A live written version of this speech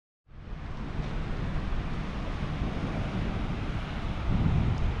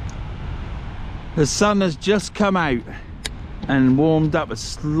The sun has just come out and warmed up a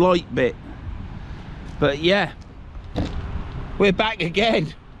slight bit, but yeah, we're back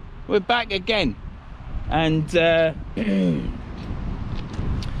again. We're back again, and it's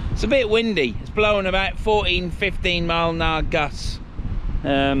a bit windy. It's blowing about 14-15 mile an hour gusts,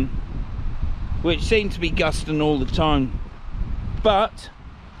 which seem to be gusting all the time, but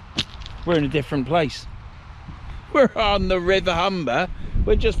we're in a different place. We're on the River Humber.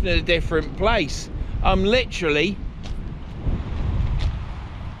 We're just in a different place. I'm literally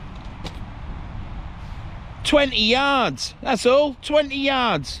 20 yards, that's all, 20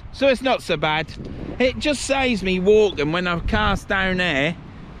 yards. So it's not so bad. It just saves me walking when I cast down there.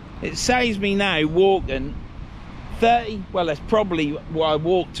 It saves me now walking 30, well, that's probably what I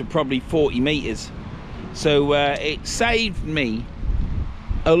walked to, probably 40 meters. So it saved me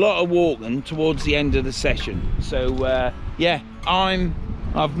a lot of walking towards the end of the session. So yeah,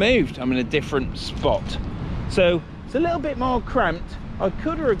 I've moved. I'm in a different spot, so it's a little bit more cramped. I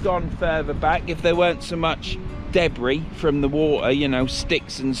could have gone further back if there weren't so much debris from the water, you know,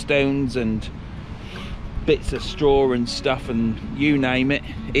 sticks and stones and bits of straw and stuff, and you name it,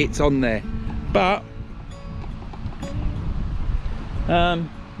 it's on there. But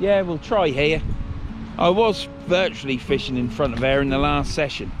yeah, we'll try here. I was virtually fishing in front of there in the last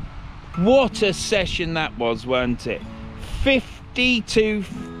session. What a session that was, weren't it? 52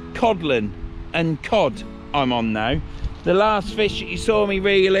 codling and cod I'm on now. The last fish that you saw me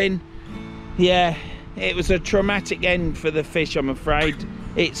reeling, yeah, it was a traumatic end for the fish, I'm afraid.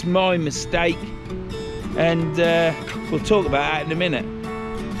 It's my mistake, and we'll talk about that in a minute.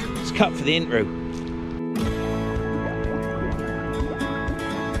 Let's cut for the intro.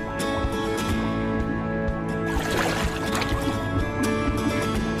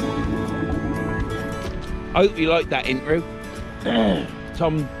 I hope you like that intro.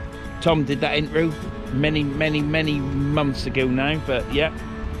 Tom did that intro many months ago now, but yeah.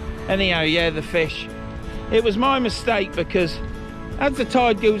 Anyhow, yeah, the fish. It was my mistake, because as the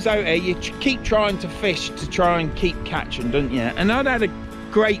tide goes out here, you keep trying to fish to try and keep catching, don't you? And I'd had a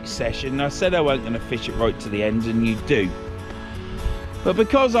great session. I said I wasn't going to fish it right to the end, and you do. But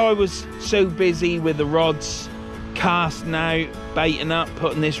because I was so busy with the rods, casting out, baiting up,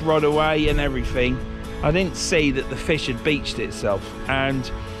 putting this rod away and everything, I didn't see that the fish had beached itself.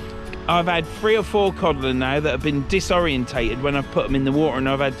 And I've had 3 or 4 codling now that have been disorientated when I've put them in the water, and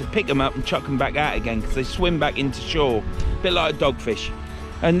I've had to pick them up and chuck them back out again because they swim back into shore, a bit like a dogfish.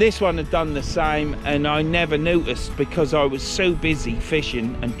 And this one had done the same, and I never noticed because I was so busy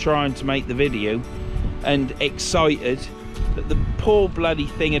fishing and trying to make the video and excited that the poor bloody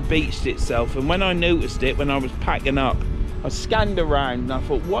thing had beached itself. And when I noticed it, when I was packing up, I scanned around and I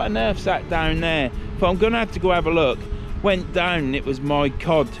thought, what on earth's that down there? But I'm gonna have to go have a look. Went down and it was my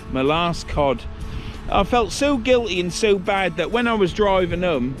cod, my last cod. I felt so guilty and so bad that when I was driving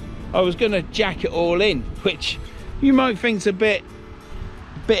home, I was gonna jack it all in, which you might think's a bit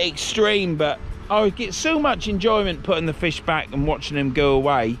extreme, but I would get so much enjoyment putting the fish back and watching them go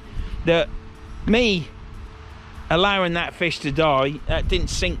away that me allowing that fish to die, that didn't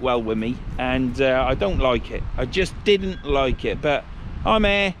sink well with me, and I don't like it. I just didn't like it. But I'm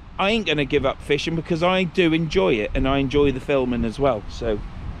here. I ain't gonna give up fishing because I do enjoy it, and I enjoy the filming as well. So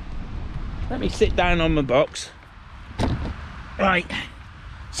let me sit down on my box. Right,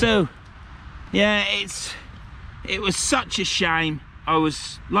 so yeah, it was such a shame. I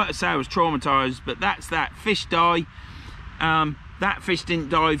was, like I say, I was traumatized, but that's that. Fish die. That fish didn't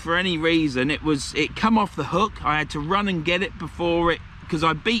die for any reason. It come off the hook. I had to run and get it before it, because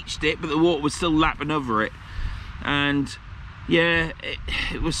I beached it, but the water was still lapping over it. And yeah,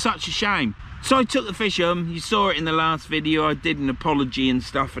 it was such a shame. So I took the fish home. You saw it in the last video. I did an apology and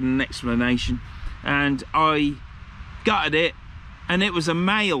stuff and an explanation, and I gutted it, and it was a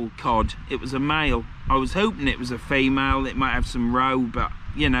male cod. It was a male. I was hoping it was a female. It might have some roe, but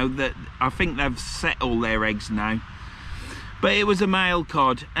you know, that I think they've set all their eggs now. But it was a male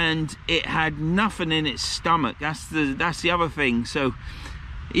cod, and it had nothing in its stomach. That's the other thing. So,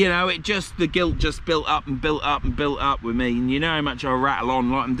 you know, the guilt just built up and built up and built up with me. And you know how much I rattle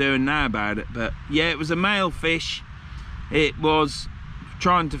on like I'm doing now about it. But yeah, it was a male fish. It was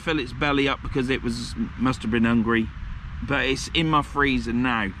trying to fill its belly up because it must have been hungry. But it's in my freezer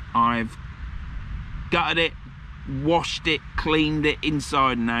now. I've gutted it, washed it, cleaned it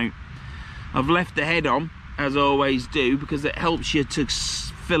inside and out. I've left the head on, as I always do, because it helps you to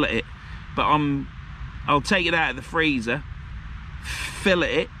fillet it. But I'll take it out of the freezer,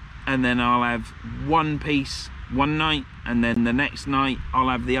 fillet it, and then I'll have one piece one night, and then the next night I'll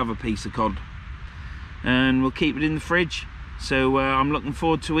have the other piece of cod, and we'll keep it in the fridge. So I'm looking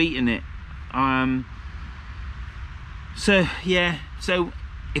forward to eating it. So yeah, so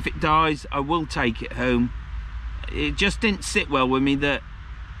if it dies, I will take it home. It just didn't sit well with me that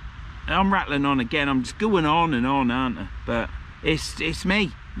I'm rattling on again. I'm just going on and on, aren't I? But it's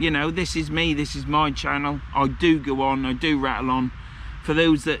me, you know, this is me, this is my channel. I do go on, I do rattle on. For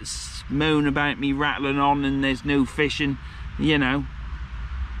those that moan about me rattling on and there's no fishing, you know,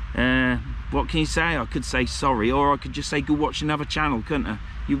 what can you say? I could say sorry, or I could just say go watch another channel, couldn't I?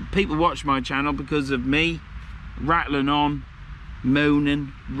 People watch my channel because of me rattling on,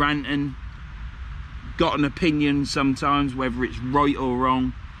 moaning, ranting, got an opinion sometimes, whether it's right or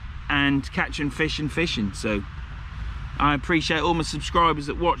wrong, and catching fish and fishing. So I appreciate all my subscribers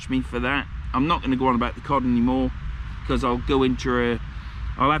that watch me for that. I'm not going to go on about the cod anymore, because I'll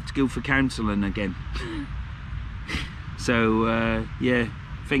have to go for counselling again. So yeah,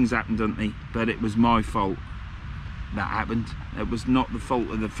 things happen, don't they? But it was my fault that happened. It was not the fault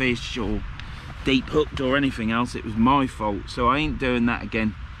of the fish or deep hooked or anything else. It was my fault, so I ain't doing that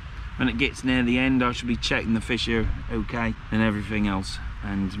again. When it gets near the end, I should be checking the fish are okay and everything else,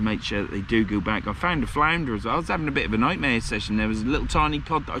 and make sure that they do go back. I found a flounder as well. I was having a bit of a nightmare session. There was a little tiny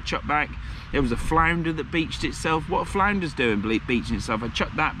cod that I chucked back. There was a flounder that beached itself. What a flounder's doing, beaching itself. I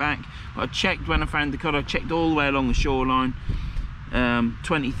chucked that back. I checked when I found the cod. I checked all the way along the shoreline,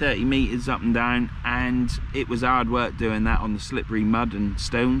 20-30 meters up and down, and it was hard work doing that on the slippery mud and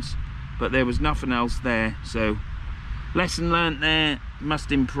stones, but there was nothing else there. So lesson learnt there,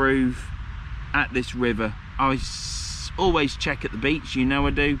 must improve at this river. I always check at the beach, you know I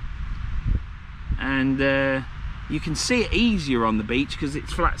do, and you can see it easier on the beach because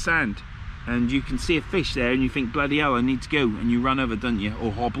it's flat sand, and you can see a fish there and you think, bloody hell, I need to go, and you run over, don't you,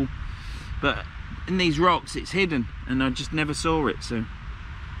 or hobble. But in these rocks it's hidden, and I just never saw it. So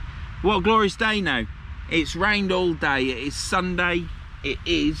what a glorious day now. It's rained all day. It is Sunday, it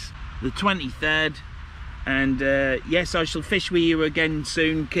is the 23rd, and yes, I shall fish with you again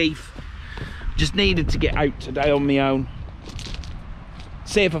soon, Keith. Just needed to get out today on my own.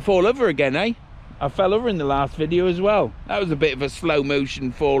 See if I fall over again, eh? I fell over in the last video as well. That was a bit of a slow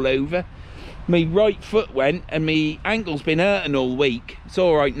motion fall over. My right foot went, and my ankle's been hurting all week. It's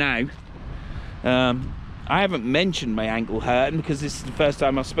all right now. I haven't mentioned my ankle hurting because this is the first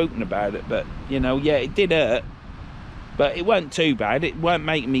time I've spoken about it, but you know, yeah, it did hurt, but it weren't too bad. It weren't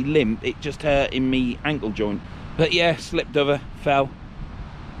making me limp, it just hurt in me ankle joint. But yeah, slipped over, fell.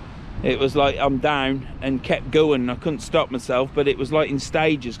 It was like I'm down and kept going. I couldn't stop myself, but it was like in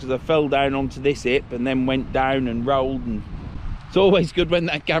stages, because I fell down onto this hip and then went down and rolled. And it's always good when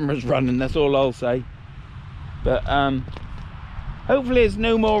that camera's running, that's all I'll say. But hopefully there's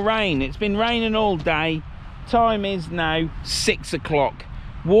no more rain. It's been raining all day. Time is now 6 o'clock.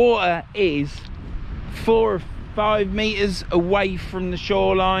 Water is 4 or 5 meters away from the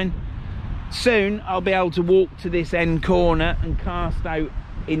shoreline. Soon I'll be able to walk to this end corner and cast out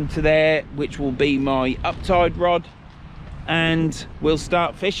into there, which will be my uptide rod, and we'll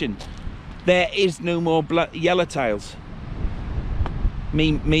start fishing. There is no more yellowtails.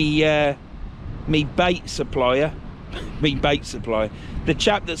 Me bait supplier, the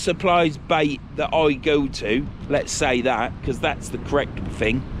chap that supplies bait that I go to, let's say that, because that's the correct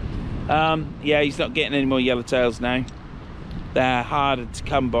thing, yeah, he's not getting any more yellowtails now. They're harder to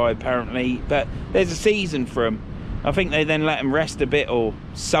come by apparently, but there's a season for them. I think they then let them rest a bit, or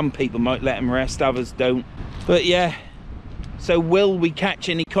some people might let them rest, others don't. But yeah, so will we catch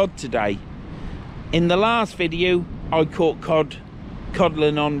any cod today? In the last video I caught cod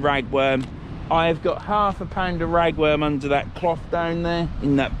codling on ragworm. I have got ½ pound of ragworm under that cloth down there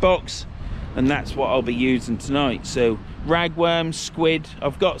in that box, and that's what I'll be using tonight. So ragworm, squid,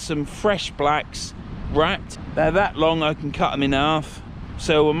 I've got some fresh blacks wrapped. They're that long I can cut them in half,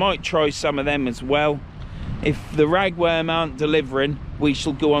 so I might try some of them as well. If the ragworm aren't delivering, we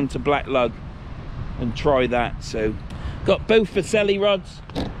shall go on to black lug and try that. So got both Vercelli rods,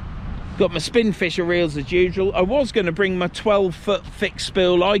 got my spin fisher reels as usual. I was going to bring my 12-foot fixed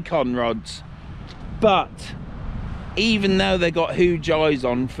spool icon rods, but even though they got huge eyes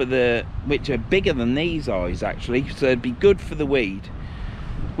on for the, which are bigger than these eyes actually, so it'd be good for the weed,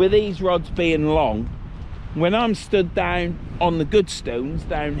 with these rods being long, when I'm stood down on the good stones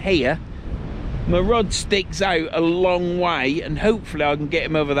down here, my rod sticks out a long way, and hopefully I can get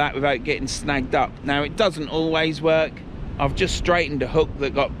him over that without getting snagged up. Now it doesn't always work. I've just straightened a hook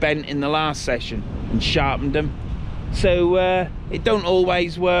that got bent in the last session and sharpened them, so it don't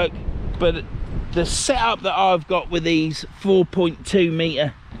always work. But the setup that I've got with these 4.2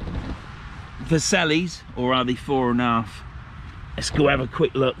 meter Vercellis, or are they 4.5? Let's go have a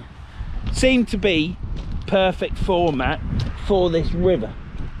quick look. Seem to be perfect format for this river.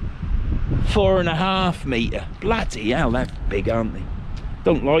 4.5 metre. Bloody hell, they're big, aren't they?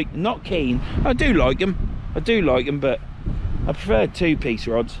 Not keen. I do like them. But I prefer 2-piece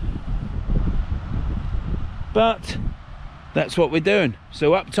rods. But that's what we're doing.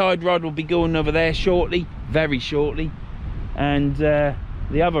 So uptide rod will be going over there shortly, very shortly. And the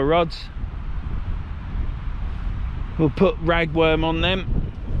other rods, we'll put ragworm on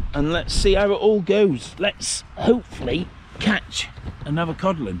them. And let's see how it all goes. Let's hopefully catch another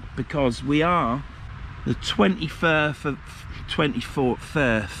codling, because we are the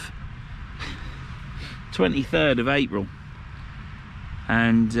 23rd of April,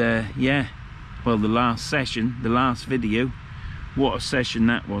 and yeah, well, the last session, the last video, what a session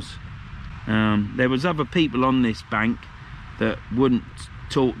that was. There was other people on this bank that wouldn't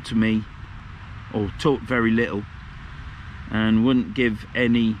talk to me, or talk very little, and wouldn't give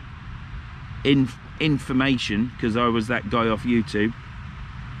any information, because I was that guy off YouTube.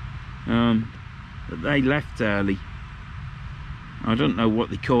 But they left early. I don't know what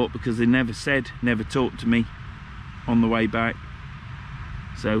they caught, because they never talked to me on the way back.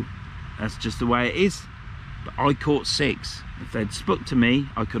 So that's just the way it is. But I caught 6. If they'd spoke to me,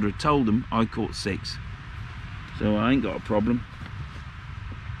 I could have told them I caught 6. So I ain't got a problem.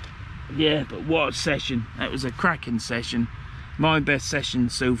 Yeah, but what a session. That was a cracking session. My best session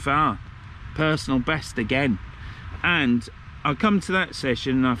so far. Personal best again. And I come to that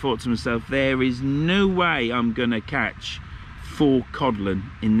session and I thought to myself, there is no way I'm gonna catch 4 codling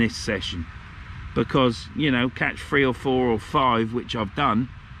in this session, because, you know, catch 3 or 4 or 5, which I've done,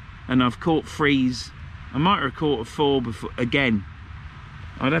 and I've caught 3s. I might have caught a 4 before. Again,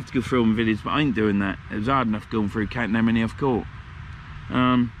 I'd have to go through all my videos, but I ain't doing that. It was hard enough going through counting how many I've caught.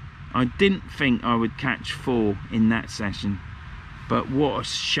 I didn't think I would catch 4 in that session, but what a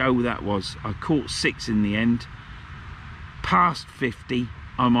show that was. I caught 6 in the end, past 50.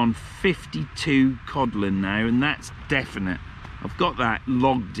 I'm on 52 codling now, and that's definite. I've got that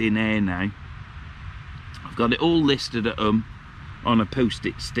logged in here now. I've got it all listed at on a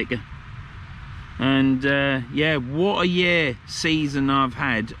post-it sticker. And yeah, what a season I've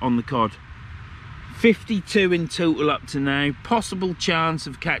had on the cod. 52 in total up to now. Possible chance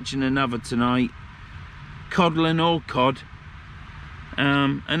of catching another tonight, codling or cod.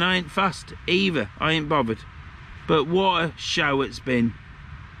 And I ain't fussed either. I ain't bothered. But what a show it's been.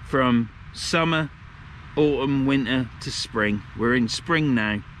 From summer, autumn, winter to spring. We're in spring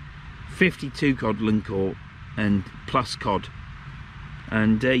now. 52 codling caught, and plus cod.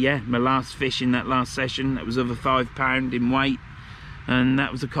 And yeah, my last fish in that last session, that was over £5 in weight, and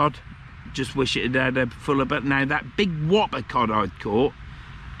that was a cod. Just wish it had a fuller. But now that big whopper cod I'd caught,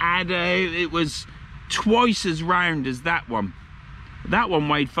 it was twice as round as that one. That one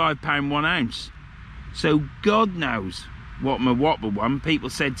weighed £5 1 ounce. So God knows what my whopper one. People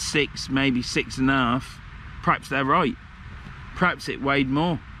said 6, maybe 6.5. Perhaps they're right. Perhaps it weighed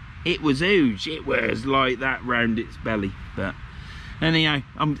more. It was huge. It was like that round its belly. But anyhow,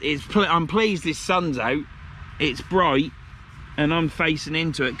 I'm pleased this sun's out. It's bright, and I'm facing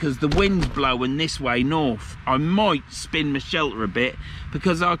into it because the wind's blowing this way north. I might spin my shelter a bit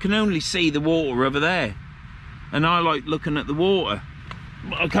because I can only see the water over there, and I like looking at the water,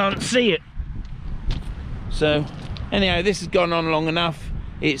 but I can't see it. So anyhow, this has gone on long enough.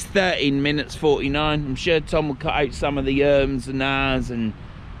 It's 13 minutes 49. I'm sure Tom will cut out some of the and ahs and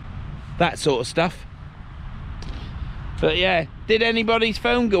that sort of stuff. But yeah, did anybody's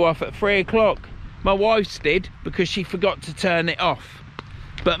phone go off at 3 o'clock? My wife's did, because she forgot to turn it off.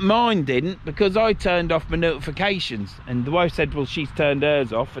 But mine didn't, because I turned off my notifications. And the wife said, well, she's turned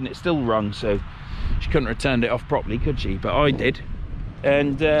hers off and it still rung, so she couldn't have turned it off properly, could she? But I did.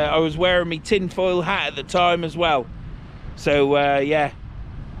 And I was wearing my tinfoil hat at the time as well. So yeah,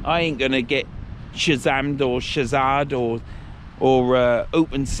 I ain't gonna get Shazammed or Shazad or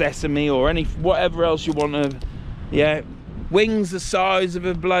Open Sesame or any whatever else you want to. Yeah, wings the size of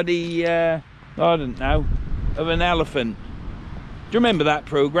a bloody I don't know, of an elephant. Do you remember that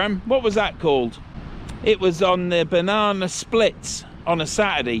program? What was that called? It was on the Banana Splits on a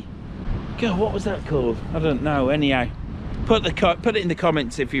Saturday. God, what was that called? I don't know. Anyhow, put it in the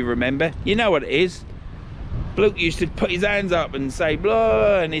comments if you remember. You know what it is. Bloke used to put his hands up and say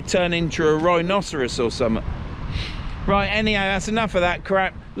blah, and he'd turn into a rhinoceros or something. Right, anyhow, that's enough of that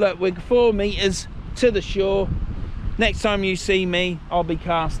crap. Look, we're 4 meters to the shore. Next time you see me, I'll be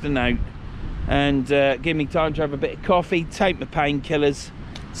casting out. And give me time to have a bit of coffee, take my painkillers,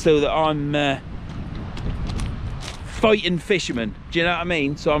 so that I'm fighting fishermen. Do you know what I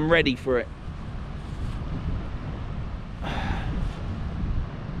mean? So I'm ready for it.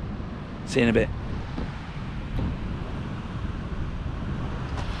 See you in a bit.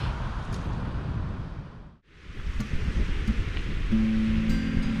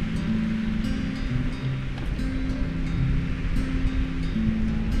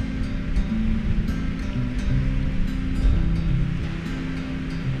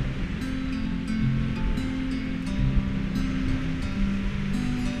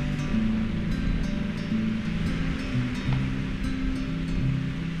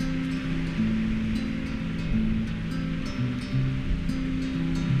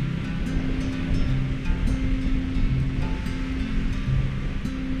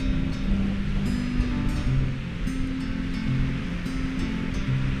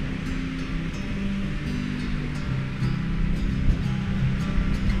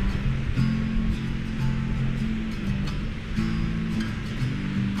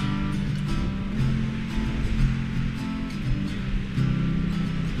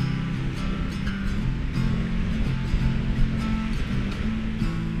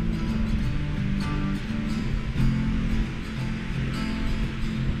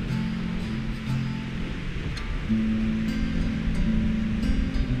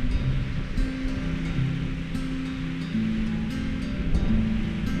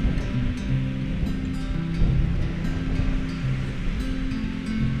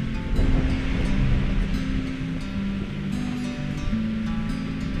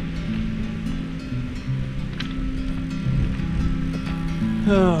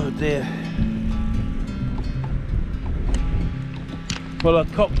 Oh dear. Well, I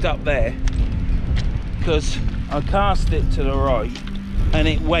cocked up there because I cast it to the right and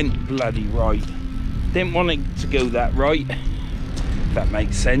it went bloody right. Didn't want it to go that right, if that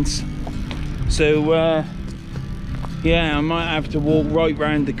makes sense. So yeah, I might have to walk right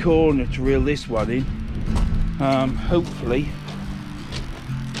round the corner to reel this one in. Hopefully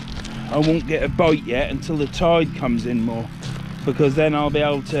I won't get a bite yet until the tide comes in more, because then I'll be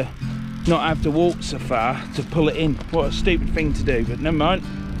able to not have to walk so far to pull it in. What a stupid thing to do, but never mind.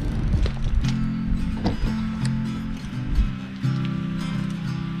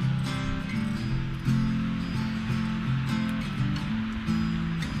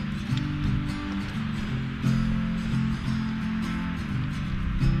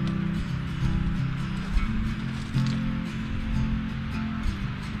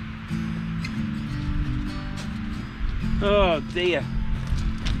 Oh dear.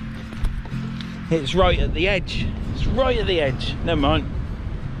 It's right at the edge. It's right at the edge. Never mind.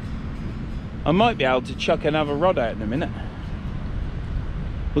 I might be able to chuck another rod out in a minute.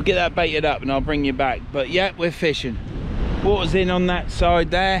 We'll get that baited up and I'll bring you back. But yeah, we're fishing. Water's in on that side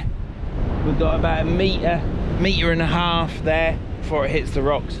there. We've got about a metre and a half there before it hits the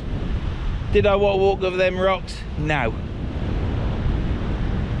rocks. Did I want to walk over them rocks? No.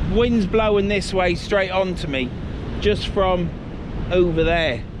 Wind's blowing this way straight onto me, just from over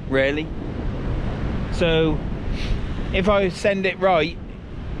there, really. So if I send it right,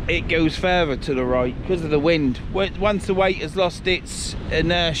 it goes further to the right because of the wind. Once the weight has lost its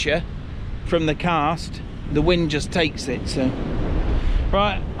inertia from the cast, the wind just takes it. So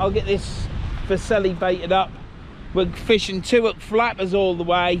right, I'll get this Vercelli baited up. We're fishing 2-hook flappers all the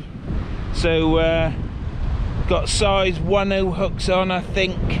way, so got size 1/0 hooks on, I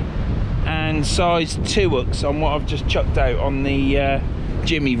think, and size 2 hooks on what I've just chucked out on the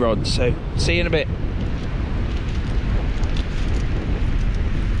jimmy rod. So see you in a bit.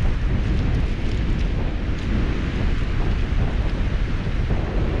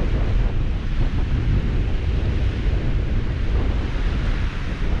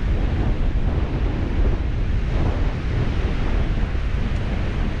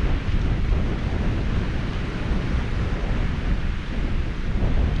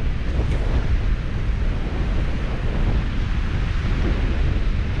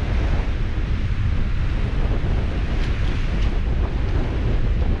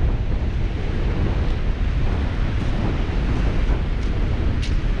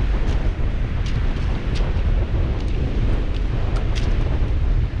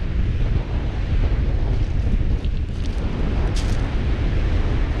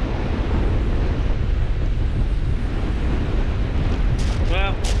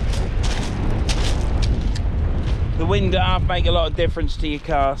 Wind up make a lot of difference to your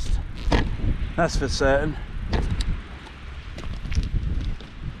cast, that's for certain.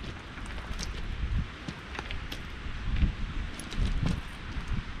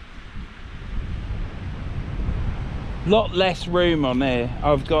 Lot less room on there.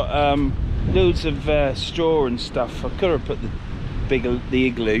 I've got loads of straw and stuff. I could have put the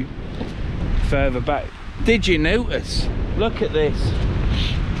igloo further back. Did you notice? Look at this.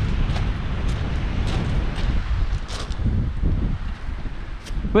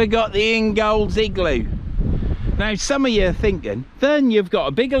 We got the Ingold's igloo. Now some of you are thinking, Vern, you've got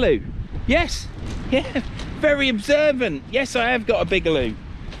a bigaloo. Yes, yeah, very observant. Yes, I have got a bigaloo,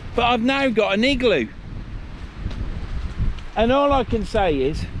 but I've now got an igloo. And all I can say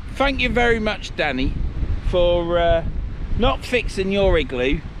is, thank you very much, Danny, for not fixing your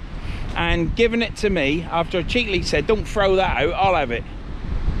igloo and giving it to me after I cheekily said, don't throw that out, I'll have it.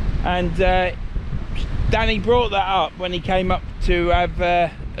 And Danny brought that up when he came up to have a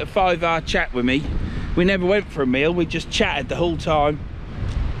 5-hour chat with me. We never went for a meal, we just chatted the whole time.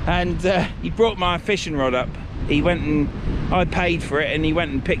 And he brought my fishing rod up. He went and I paid for it and he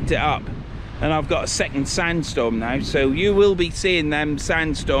went and picked it up. And I've got a second sandstorm now, so you will be seeing them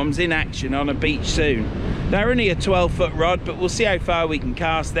sandstorms in action on a beach soon. They're only a 12-foot rod, but we'll see how far we can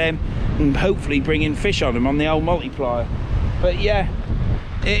cast them and hopefully bring in fish on them on the old multiplier. But yeah,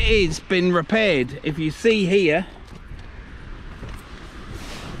 it is been repaired. If you see here,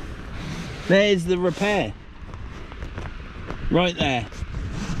 there's the repair right there.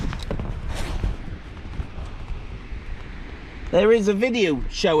 There is a video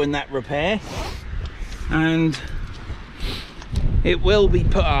showing that repair and it will be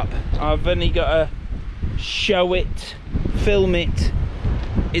put up. I've only got to show it, film it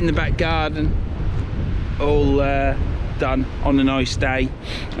in the back garden, all done on a nice day,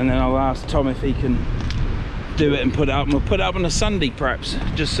 and then I'll ask Tom if he can do it and put it up, and we'll put it up on a Sunday perhaps,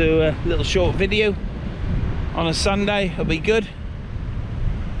 just so a little short video on a Sunday. It'll be good.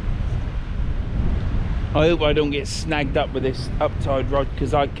 I hope I don't get snagged up with this uptide rod,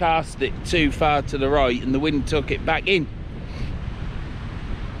 because I cast it too far to the right and the wind took it back in.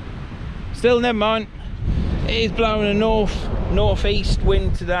 Still, never mind. It is blowing a northeast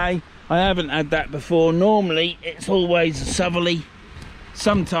wind today. I haven't had that before. Normally it's always a southerly,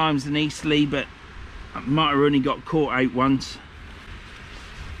 sometimes an easterly, but I might have only got caught out once.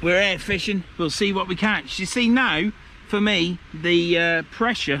 We're air fishing, we'll see what we catch. You see now, for me, the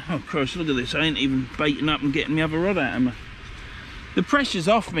pressure, oh Christ, look at this, I ain't even baiting up and getting the other rod out of me. The pressure's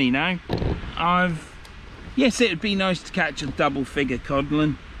off me now. Yes, it'd be nice to catch a double figure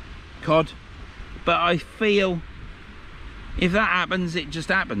cod, but I feel if that happens, it just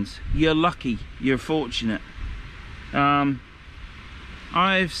happens. You're lucky, you're fortunate.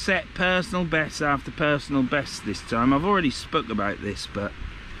 I've set personal bests after personal bests this time. I've already spoke about this, but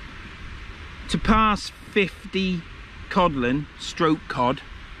to pass 50 codling, stroke cod,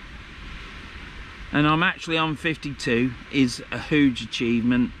 and I'm actually on 52, is a huge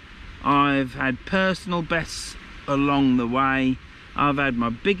achievement. I've had personal bests along the way. I've had my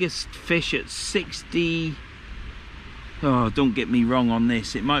biggest fish at 60, oh, don't get me wrong on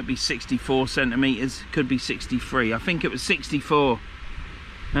this, it might be 64 centimeters, could be 63, I think it was 64.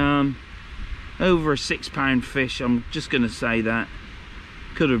 Over a £6 fish, I'm just gonna say that.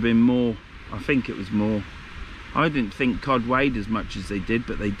 Could have been more, I think it was more. I didn't think cod weighed as much as they did,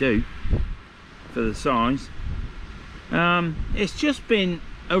 but they do for the size. It's just been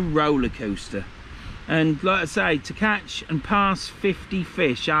a roller coaster, and like I say, to catch and pass 50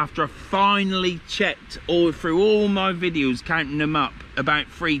 fish after I finally checked all through all my videos, counting them up about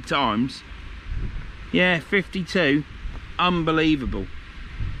 3 times, yeah, 52, unbelievable.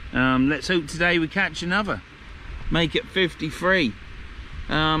 Let's hope today we catch another, make it 53.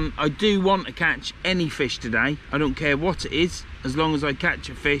 I do want to catch any fish today. I don't care what it is, as long as I catch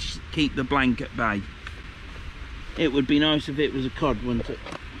a fish, keep the blank at bay. It would be nice if it was a cod, wouldn't it?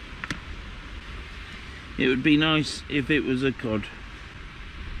 It would be nice if it was a cod.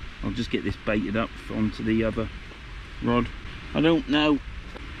 I'll just get this baited up onto the other rod. I don't know.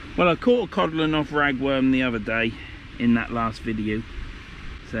 Well, I caught a codling off ragworm the other day in that last video.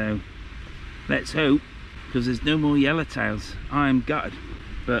 So let's hope, because there's no more yellowtails. I am gutted.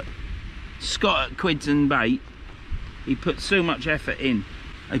 But Scott at Quids and Bait, he put so much effort in.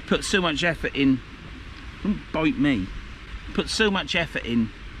 He put so much effort in. Don't bite me. Put so much effort in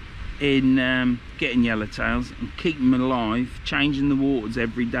getting yellowtails and keeping them alive, changing the waters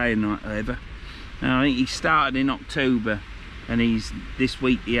every day and night over. I think he started in October, and this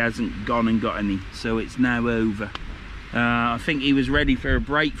week he hasn't gone and got any, so it's now over. I think he was ready for a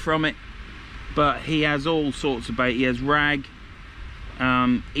break from it, but he has all sorts of bait. He has rag.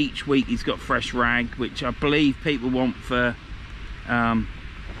 Each week he's got fresh rag, which I believe people want for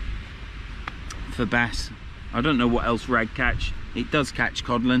bass. I don't know what else rag catch. It does catch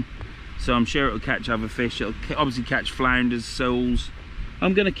codling, so I'm sure it'll catch other fish. It'll obviously catch flounders, soles.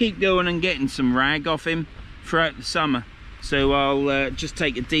 I'm going to keep going and getting some rag off him throughout the summer, so I'll just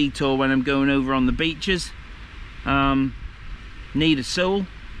take a detour when I'm going over on the beaches. Need a sole,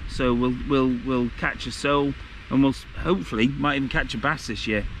 so we'll catch a sole, and we'll hopefully might even catch a bass this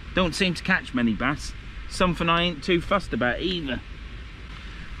year. Don't seem to catch many bass, something I ain't too fussed about either,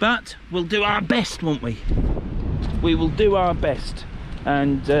 but we'll do our best, won't we? We will do our best,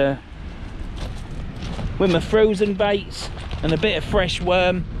 and with my frozen baits and a bit of fresh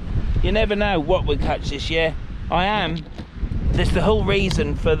worm, you never know what we'll catch this year. That's the whole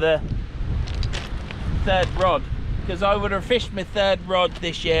reason for the 3rd rod, because I would have fished my 3rd rod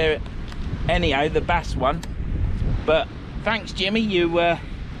this year anyhow, the bass one. But thanks Jimmy, you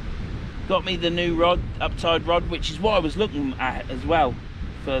got me the new rod, uptide rod, which is what I was looking at as well,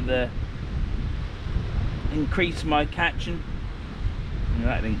 for the increase my catching. And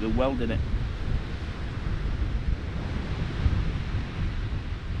that didn't go well, did it?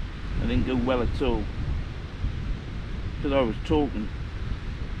 It didn't go well at all, because I was talking.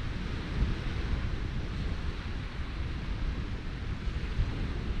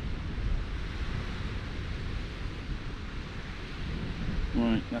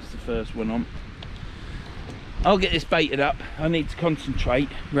 Right, that's the first one on. I'll get this baited up. I need to concentrate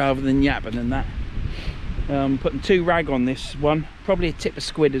rather than yapping and that. Putting 2 rag on this one, probably a tip of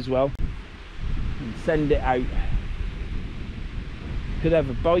squid as well, and send it out. Could have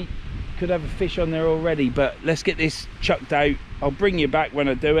a bite, could have a fish on there already, but let's get this chucked out. I'll bring you back when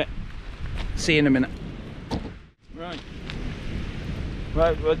I do it. See you in a minute. Right,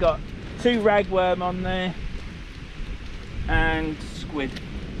 we've got 2 ragworm on there. and squid.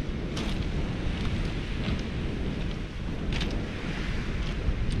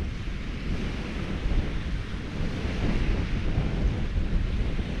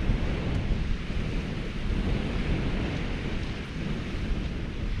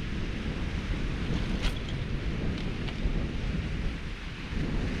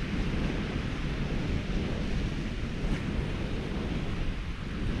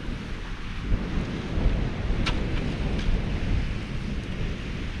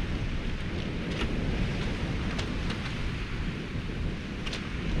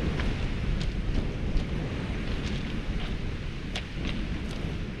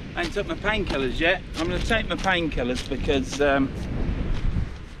 I ain't took my painkillers yet. I'm going to take my painkillers because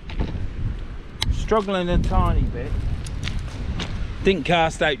struggling a tiny bit. Didn't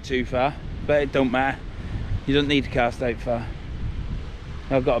cast out too far, but it don't matter. You don't need to cast out far.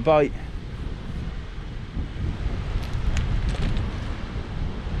 I've got a bite.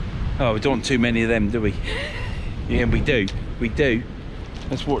 Oh, we don't want too many of them, do we? Yeah, we do. We do.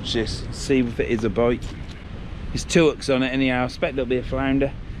 Let's watch this. See if it is a bite. There's 2 hooks on it anyhow. I expect it'll be a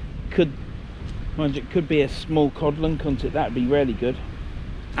flounder. It could be a small codling, couldn't it? That'd be really good.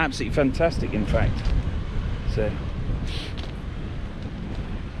 Absolutely fantastic, in fact. So.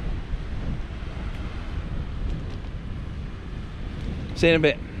 See you in a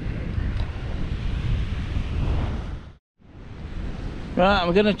bit. Right,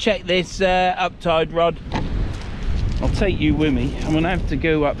 I'm going to check this uptide rod. I'll take you with me. I'm going to have to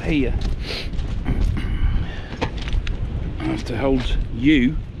go up here. I have to hold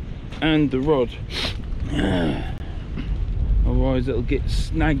you and the rod. Otherwise it'll get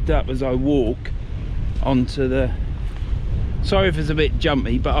snagged up as I walk onto the... Sorry if it's a bit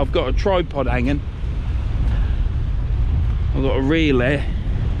jumpy, but I've got a tripod hanging. I've got a reel there.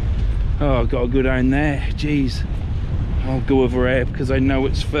 Oh, I've got to go down there. Jeez. I'll go over here because I know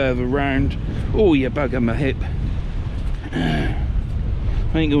it's further round. Oh, you bugger my hip. I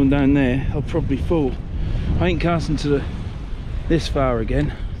ain't going down there. I'll probably fall. I ain't casting to this far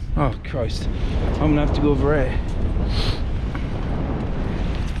again. Oh Christ, I'm gonna have to go over here.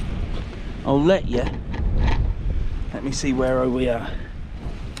 I'll let me see where we are.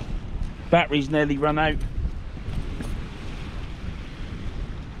 Battery's nearly run out.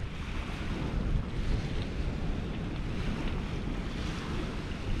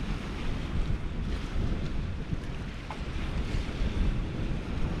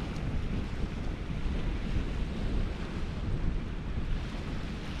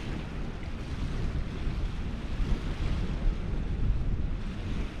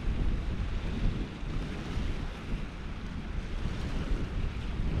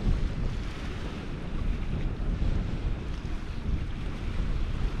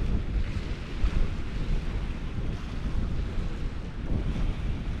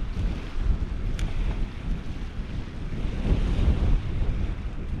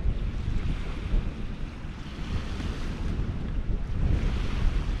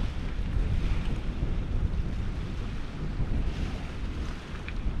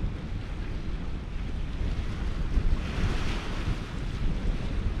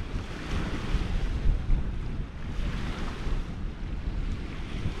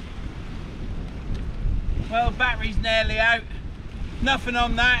 Well, battery's nearly out. Nothing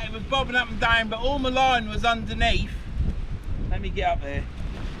on that. It was bobbing up and down, but all my line was underneath. Let me get up there.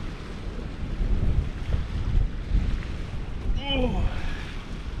 Oh.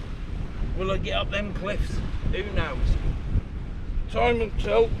 Will I get up them cliffs? Who knows? Time will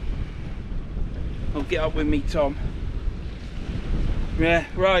tell. I'll get up with me, Tom. Yeah,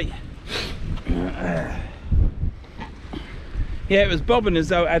 right. Yeah, it was bobbing as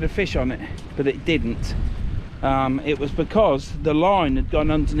though it had a fish on it, but it didn't. It was because the line had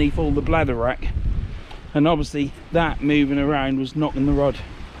gone underneath all the bladder rack, and obviously that moving around was knocking the rod.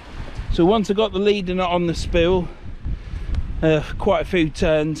 So once I got the leader knot on the spool, quite a few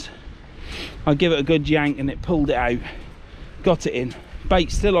turns, I give it a good yank and it pulled it out, got it in.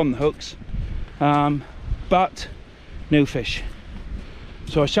 Bait still on the hooks, but no fish.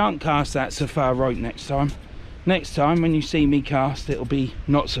 So I shan't cast that so far right next time. Next time when you see me cast, it'll be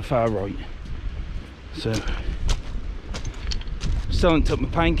not so far right. So still haven't took my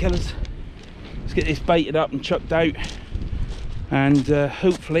painkillers. Let's get this baited up and chucked out, and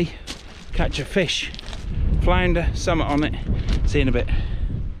hopefully catch a fish, flounder, something on it. See you in a bit.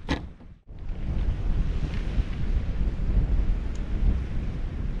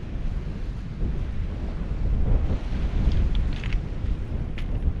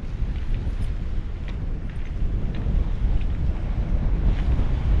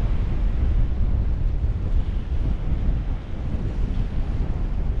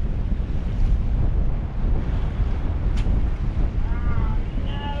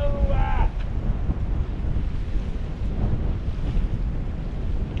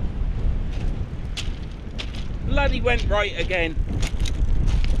 bloody went right again.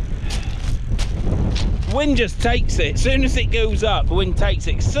 Wind just takes it. As soon as it goes up, the wind takes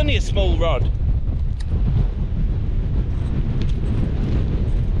it. It's only a small rod.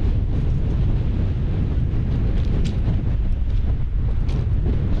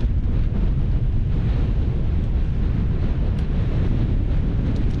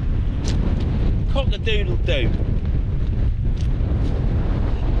 Cock-a-doodle-doo.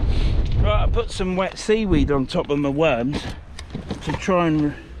 Right, I put some wet seaweed on top of my worms to try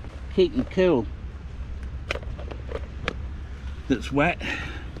and keep them cool. That's wet.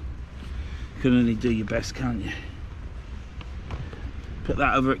 You can only do your best, can't you? Put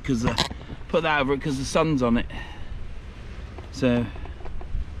that over it because the sun's on it. So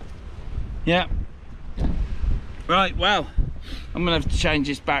yeah. Right, well, I'm gonna have to change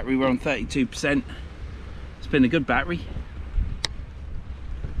this battery. We're on 32%. It's been a good battery.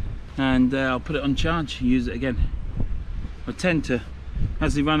 And I'll put it on charge, use it again. I tend to,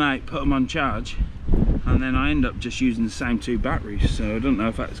 as they run out, put them on charge, and then I end up just using the same 2 batteries. So I don't know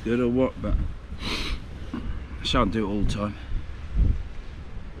if that's good or what, but I shan't do it all the time.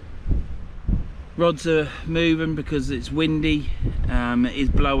 Rods are moving because it's windy. It is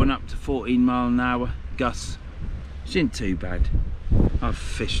blowing up to 14 mile an hour gusts. Which isn't too bad. I've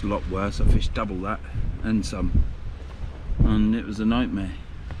fished a lot worse. I fished double that and some, and it was a nightmare.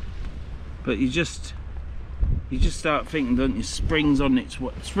 But you just start thinking, don't you? Spring's on its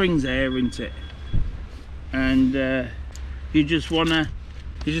what? Spring's air, isn't it? And you just want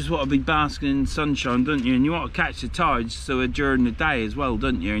to be basking in the sunshine, don't you? And you want to catch the tides, so during the day as well,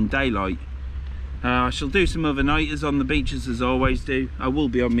 don't you? In daylight. I shall do some overnighters on the beaches as I always do. I will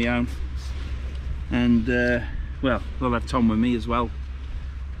be on my own, and well, I'll have Tom with me as well.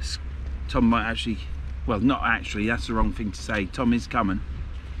 Tom might actually, well, not actually. That's the wrong thing to say. Tom is coming.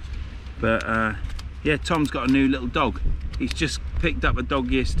 But yeah, Tom's got a new little dog. He's just picked up a dog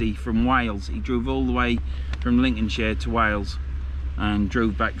yesterday from Wales. He drove all the way from Lincolnshire to Wales and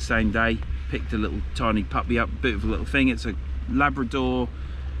drove back the same day. Picked a little tiny puppy up, bit of a little thing. It's a Labrador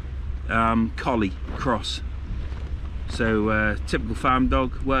Collie cross. So typical farm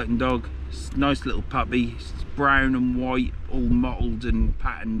dog, working dog. Nice little puppy. It's brown and white, all mottled and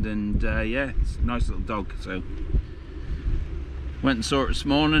patterned, and yeah, it's a nice little dog. So went and saw it this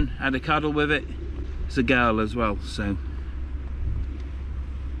morning, had a cuddle with it. It's a girl as well, so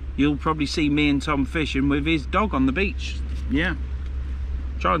you'll probably see me and Tom fishing with his dog on the beach. Yeah,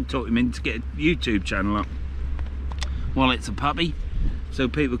 try and talk him in to get a YouTube channel up while it's a puppy, so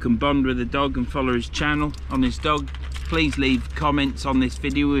people can bond with the dog and follow his channel on his dog. Please leave comments on this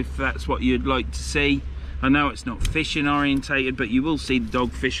video if that's what you'd like to see. I know it's not fishing orientated, but you will see the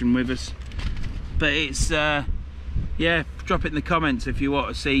dog fishing with us. But it's yeah, drop it in the comments if you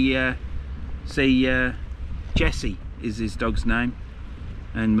want to see Jesse is his dog's name,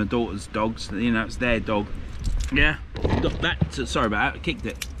 and my daughter's dog's, you know, it's their dog. Yeah, got that to, sorry about that, I kicked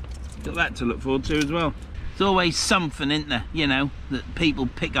it. Got that to look forward to as well. There's always something, isn't there, you know, that people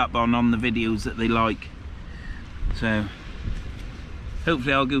pick up on the videos that they like. So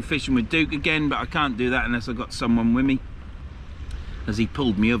hopefully I'll go fishing with Duke again, but I can't do that unless I've got someone with me, as he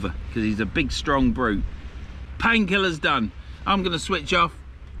pulled me over because he's a big strong brute. Painkiller's done. I'm gonna switch off.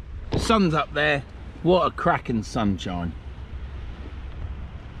 Sun's up there. What a cracking sunshine.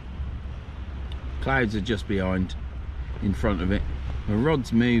 Clouds are just behind, in front of it. The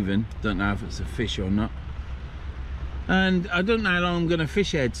rod's moving. Don't know if it's a fish or not. And I don't know how long I'm gonna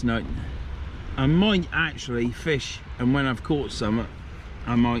fish here tonight. I might actually fish, and when I've caught some,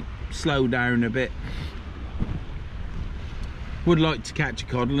 I might slow down a bit. Would like to catch a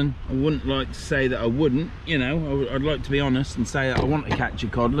codling. I wouldn't like to say that I wouldn't, you know. I'd like to be honest and say that I want to catch a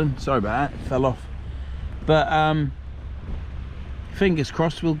codling. Sorry about that, it fell off. But fingers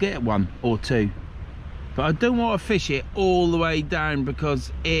crossed we'll get one or two. But I don't want to fish it all the way down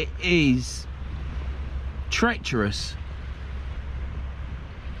because it is treacherous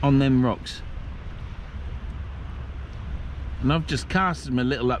on them rocks. And I've just casted my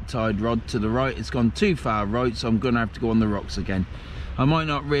little uptide rod to the right. It's gone too far right, so I'm going to have to go on the rocks again. I might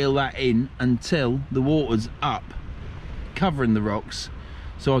not reel that in until the water's up, covering the rocks,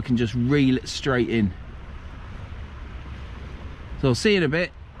 so I can just reel it straight in. So I'll see you in a bit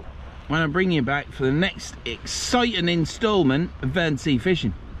when I bring you back for the next exciting instalment of Verns Sea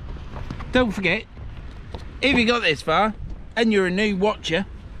Fishing. Don't forget, if you got this far and you're a new watcher,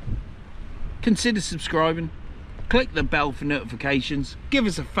 consider subscribing. Click the bell for notifications, give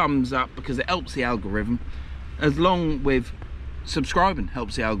us a thumbs up because it helps the algorithm, as long with subscribing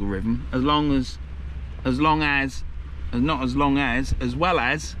helps the algorithm, as well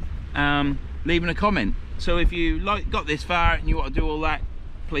as leaving a comment. So if you got this far and you want to do all that,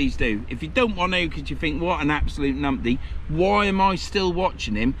 please do. If you don't want to because you think what an absolute numpty, why am I still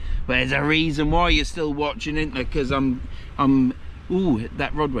watching him? Well, there's a reason why you're still watching, isn't there? Because I'm ooh,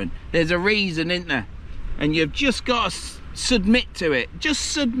 that rod went. There's a reason, isn't there? And you've just got to submit to it.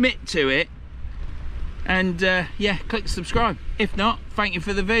 Just submit to it. And yeah, click subscribe. If not, thank you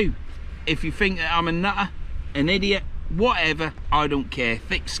for the view. If you think that I'm a nutter, an idiot, whatever, I don't care.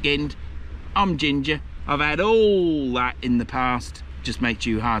 Thick-skinned, I'm ginger. I've had all that in the past. Just makes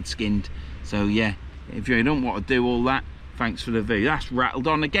you hard-skinned. So yeah, if you don't want to do all that, thanks for the view. That's rattled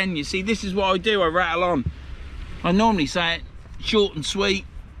on again. You see, this is what I do. I rattle on. I normally say it short and sweet,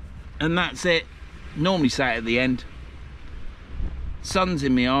 and that's it. Normally say it at the end. Sun's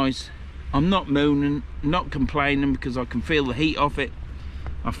in my eyes. I'm not moaning, not complaining, because I can feel the heat off it.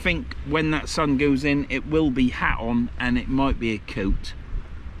 I think when that sun goes in, it will be hat on, and it might be a coat.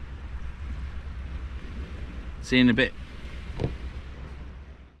 See you in a bit.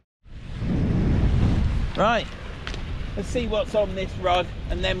 Right, let's see what's on this rod,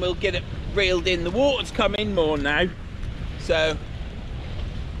 and then we'll get it reeled in. The water's come in more now, so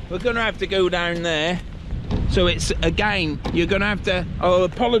we're gonna have to go down there. So it's, again, you're gonna have to, I'll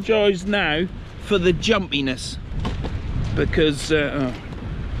apologise now for the jumpiness, because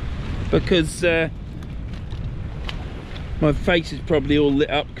my face is probably all lit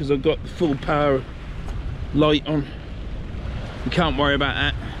up because I've got the full power light on. You can't worry about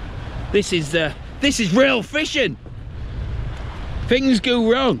that. This is real fishing. Things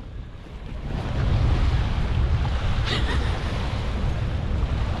go wrong.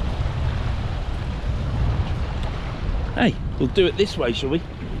 Hey, we'll do it this way, shall we?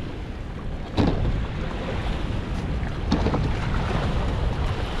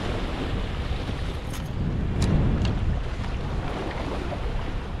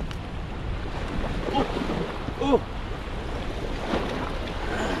 Oh.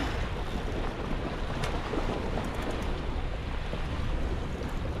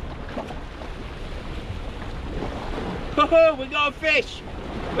 Oh, we got a fish!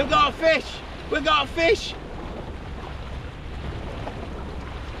 We got a fish! We got a fish!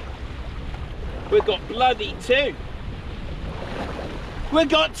 We got bloody two! We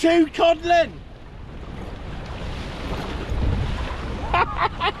got two codling!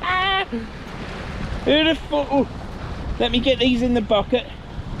 Who'd have thought? Oh, let me get these in the bucket.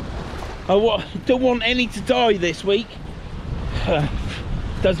 I don't want any to die this week.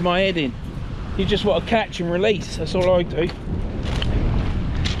 Does my head in. You just want to catch and release, that's all I do.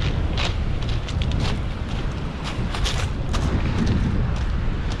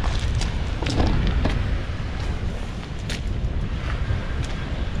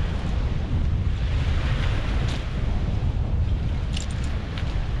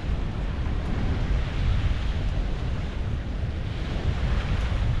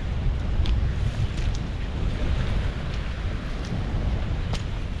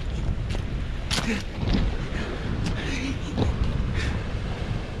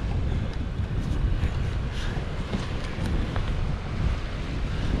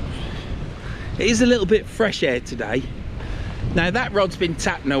 It is a little bit fresh air today. Now that rod's been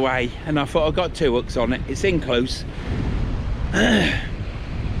tapping away and I thought I got two hooks on it. It's in close.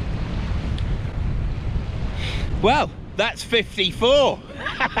 Well, that's 54.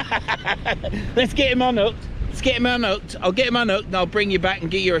 Let's get him unhooked. Let's get him unhooked. I'll get him unhooked and I'll bring you back and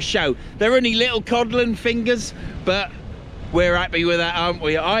give you a show. They're only little codling fingers, but we're happy with that, aren't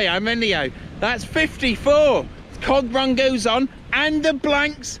we? I am anyhow. That's 54. Cod run goes on, and the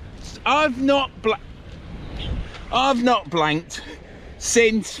blanks. I've not blanked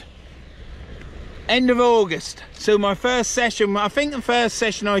since end of August. So my first session, I think the first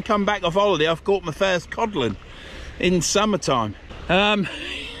session I come back off holiday, I've caught my first codling in summertime. Yeah,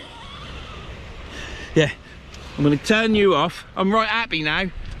 I'm going to turn you off. I'm right happy now.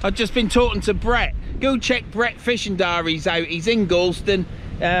 I've just been talking to Brett. Go check Brett Fishing Diaries out. He's in Galston.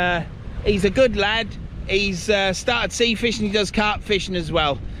 He's a good lad. He's started sea fishing. He does carp fishing as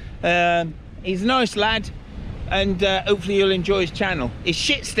well. He's a nice lad, and hopefully you'll enjoy his channel. His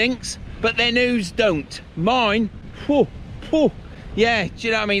shit stinks, but their news don't. Mine, whew, whew. Yeah, do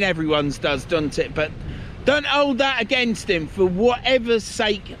you know what I mean? Everyone's does, doesn't it? But don't hold that against him for whatever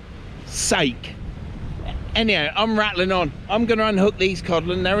sake. Anyhow, I'm rattling on. I'm going to unhook these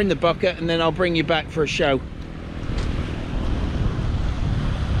codling. They're in the bucket, and then I'll bring you back for a show.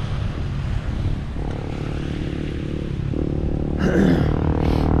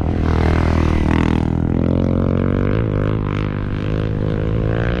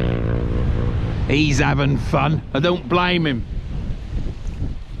 He's having fun. I don't blame him.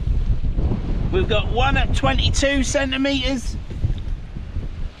 We've got one at 22 centimetres.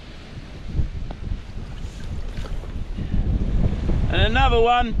 And another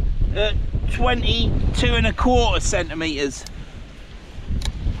one at 22¼ centimetres.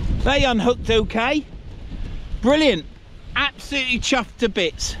 They unhooked okay. Brilliant. Absolutely chuffed to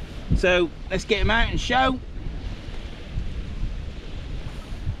bits. So let's get them out and show.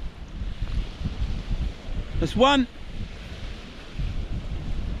 That's one.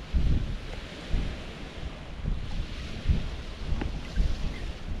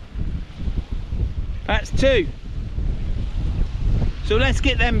 That's two. So let's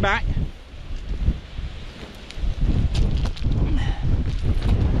get them back.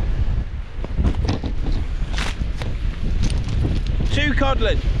 Two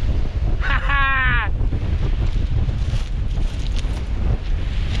codling. Ha ha!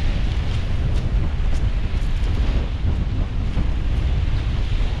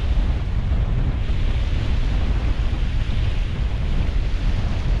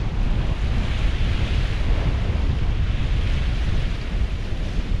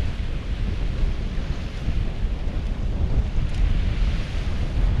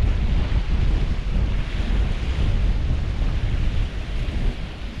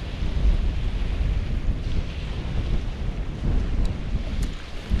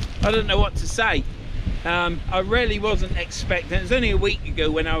 I don't know what to say. I really wasn't expecting. It was only a week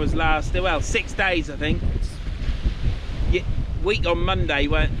ago when I was last, well, 6 days I think. Yeah, week on Monday,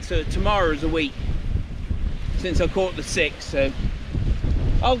 so tomorrow's a week since I caught the 6. So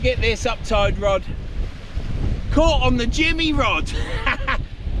I'll get this uptide rod caught on the jimmy rod.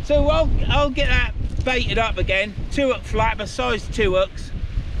 So I'll get that baited up again. 2-hook flapper, size 2 hooks.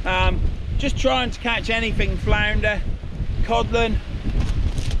 Just trying to catch anything flounder, codling.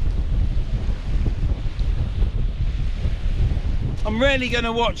 I'm really going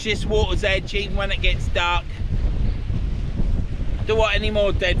to watch this water's edge even when it gets dark. Don't want any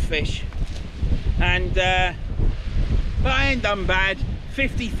more dead fish. And but I ain't done bad.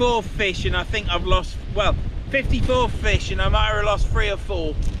 54 fish, and I think I've lost, well, 54 fish, and I might have lost 3 or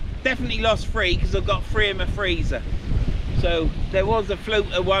 4. Definitely lost 3 because I've got 3 in my freezer. So there was a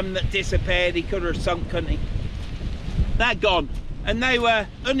floater one that disappeared. He could have sunk, couldn't he? They're gone. And they were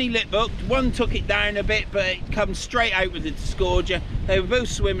only lip hooked. One took it down a bit, but it comes straight out with the disgorger. They were both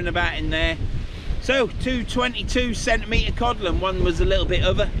swimming about in there. So 2 22 centimetre codling. One was a little bit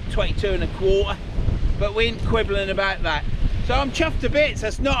over 22¼ but we ain't quibbling about that. So I'm chuffed to bits.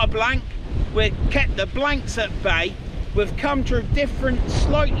 That's not a blank. We've kept the blanks at bay. We've come to a different,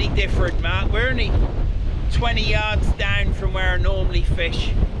 slightly different mark. We're only 20 yards down from where I normally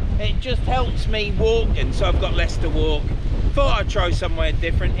fish. It just helps me walking, so I've got less to walk. Thought I'd try somewhere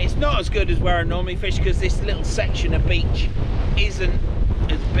different. It's not as good as where I normally fish because this little section of beach isn't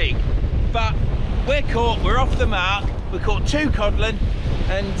as big. But we're caught, we're off the mark. We caught 2 codling,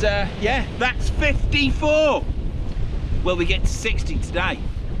 and yeah, that's 54. Will we get to 60 today?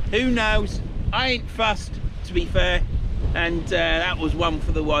 Who knows? I ain't fussed, to be fair. And that was one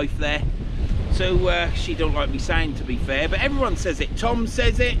for the wife there. So she don't like me saying, to be fair, but everyone says it. Tom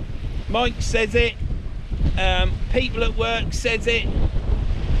says it, Mike says it, people at work says it,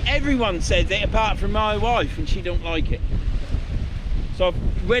 everyone says it apart from my wife, and she don't like it. So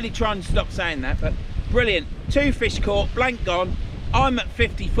I'm really trying to stop saying that. But brilliant. 2 fish caught, blank gone. I'm at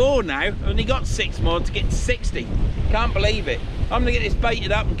 54 now. I've only got 6 more to get to 60. Can't believe it. I'm gonna get this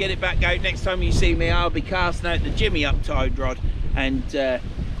baited up and get it back out. Next time you see me, I'll be casting out the jimmy uptide rod, and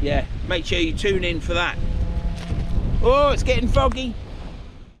yeah, make sure you tune in for that. Oh, it's getting foggy.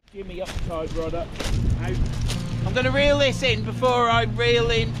 Jimmy uptide rod up. Out. I'm going to reel this in before I reel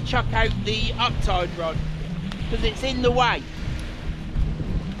in, chuck out the uptide rod, because it's in the way.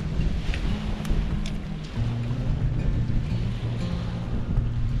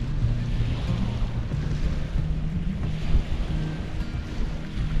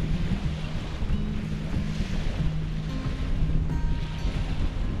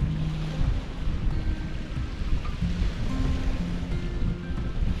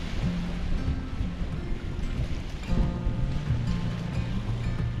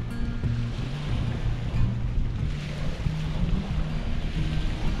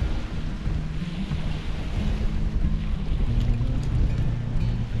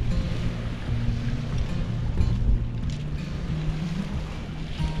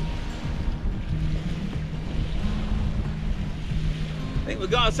 I think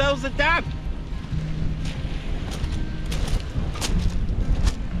we've got ourselves a dab.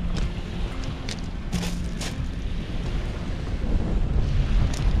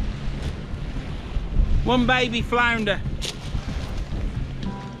 One baby flounder.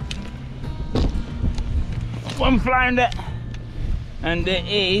 one flounder, and it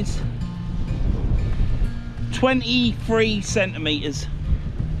is 23 centimeters.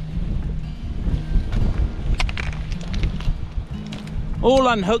 All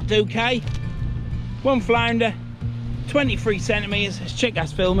unhooked, okay. One flounder, 23 centimeters. Let's check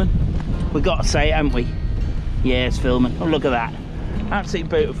that's filming. We've got to say it, haven't we? Yeah, it's filming. Oh, look at that.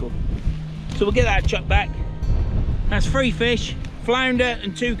 Absolutely beautiful. So we'll get that chucked back. That's 3 fish, flounder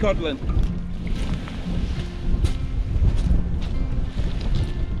and 2 codling.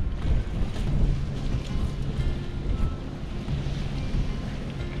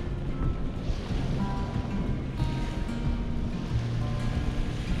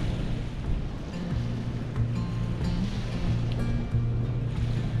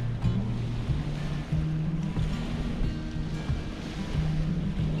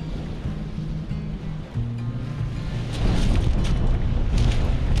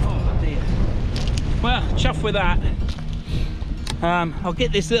 Well, chuff with that. I'll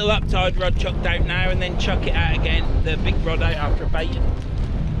get this little uptide rod chucked out now and then chuck it out again, the big rod out after baiting.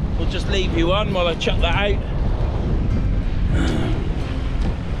 We'll just leave you on while I chuck that out.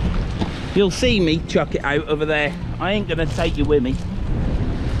 You'll see me chuck it out over there. I ain't gonna take you with me.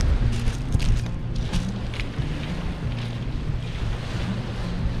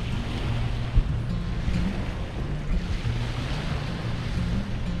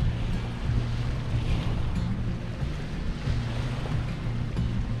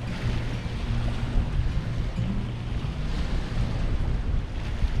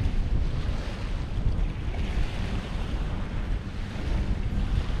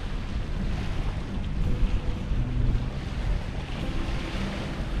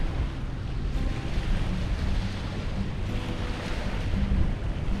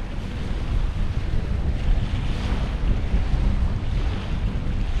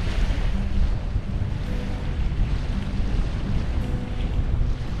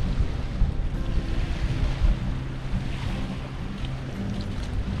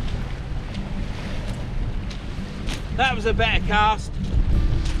 That was a better cast,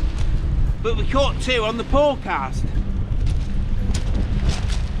 but we caught 2 on the poor cast.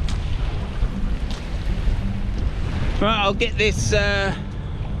 Right, I'll get this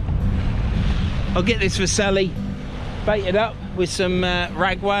for Sally baited up with some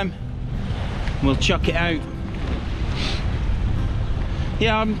ragworm. We'll chuck it out.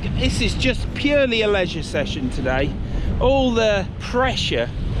 Yeah, this is just purely a leisure session today. All the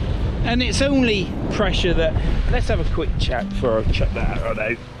pressure, and it's only pressure that... Let's have a quick chat before I chuck that rod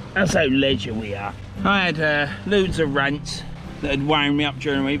out. That's how leisure we are. I had loads of rants that had wound me up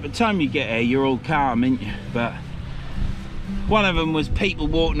during the week. By the time you get here, you're all calm, ain't you? But one of them was people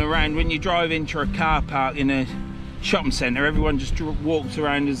walking around. When you drive into a car park in a shopping centre, everyone just walks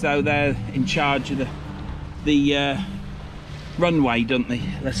around as though they're in charge of the runway, don't they?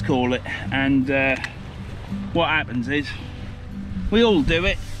 Let's call it. And what happens is, we all do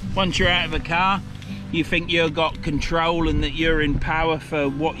it. Once you're out of a car, you think you've got control and that you're in power for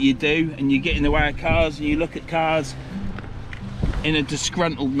what you do, and you get in the way of cars and you look at cars in a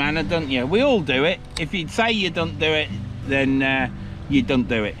disgruntled manner, don't you? We all do it. If you say you don't do it, then you don't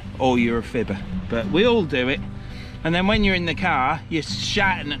do it, or you're a fibber. But we all do it. And then when you're in the car, you're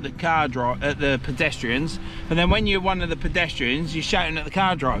shouting at the pedestrians, and then when you're one of the pedestrians, you're shouting at the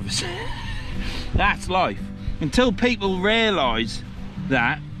car drivers. That's life. Until people realise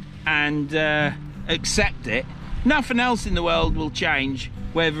that and accept it, nothing else in the world will change,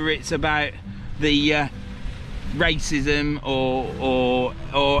 whether it's about the racism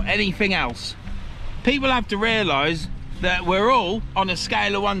or anything else. People have to realise that we're all on a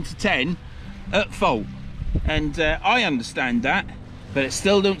scale of 1 to 10 at fault, and I understand that, but it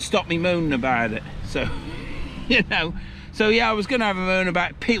still don't stop me moaning about it. So you know, so yeah, I was gonna have a moan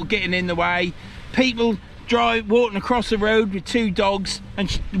about people getting in the way, people walking across the road with 2 dogs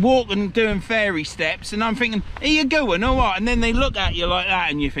and walking doing fairy steps, and I'm thinking, are you going or what? And then they look at you like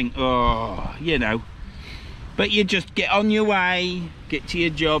that and you think, oh, you know. But you just get on your way, get to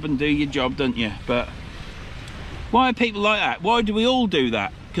your job and do your job, don't you? But why are people like that? Why do we all do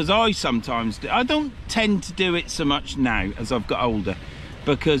that? Because I sometimes do. I don't tend to do it so much now as I've got older,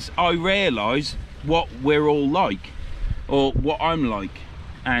 because I realise what we're all like, or what I'm like.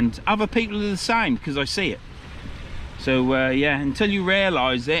 And other people are the same, because I see it. So yeah, until you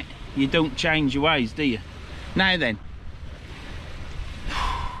realise it, you don't change your ways, do you? Now then,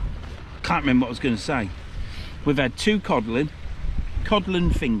 can't remember what I was going to say. We've had 2 codling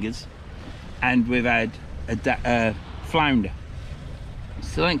fingers, and we've had a flounder.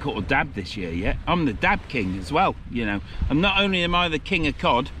 Still ain't caught a dab this year yet. I'm the dab king as well, you know. I'm not only am I the king of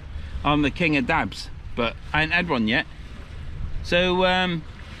cod, I'm the king of dabs. but I ain't had one yet. So yeah,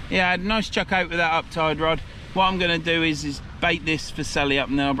 I had a nice chuck out with that uptide rod. What I'm going to do is bait this for Sally up,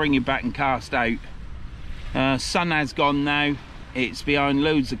 and then I'll bring it back and cast out. Sun has gone now. It's behind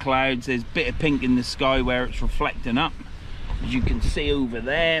loads of clouds. There's a bit of pink in the sky where it's reflecting up, as you can see over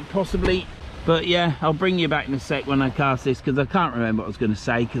there possibly. But yeah, I'll bring you back in a sec when I cast this, because I can't remember what I was going to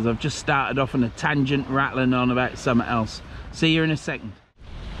say, because I've just started off on a tangent rattling on about something else. See you in a second.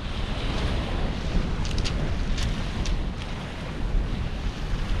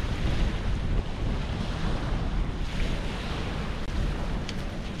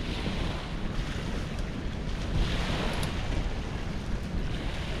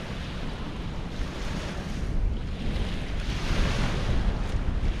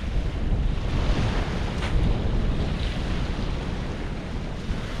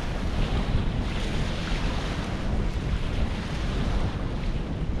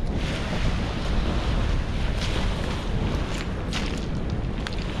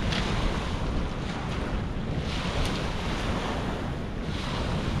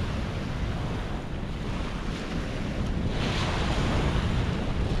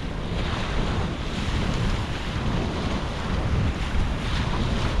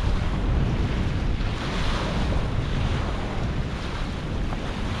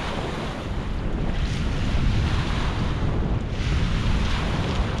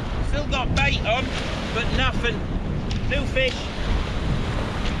 Got bait on, but nothing. No fish.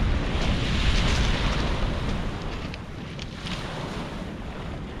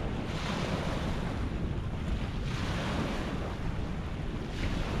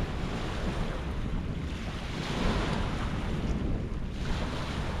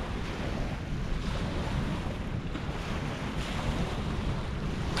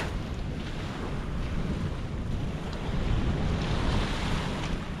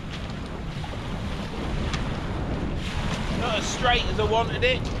 Not as straight as I wanted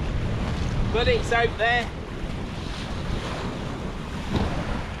it, but it's out there.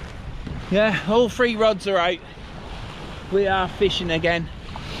 Yeah, all three rods are out. We are fishing again.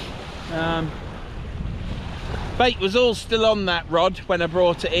 Bait was all still on that rod when I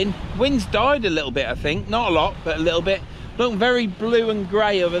brought it in. Wind's died a little bit, I think. Not a lot, but a little bit. Look, very blue and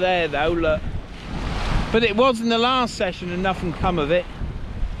grey over there though, look. But it was in the last session and nothing come of it.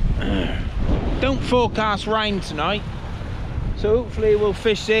 Don't forecast rain tonight, so hopefully we'll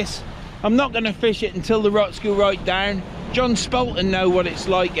fish this. I'm not going to fish it until the rocks go right down. John Spalton know what it's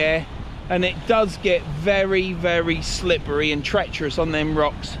like here, and it does get very, very slippery and treacherous on them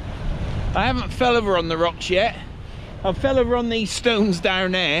rocks. I haven't fell over on the rocks yet. I fell over on these stones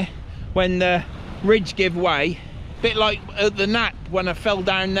down there when the ridge gave way, a bit like at the Nap when I fell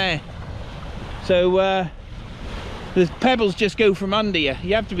down there. So the pebbles just go from under you.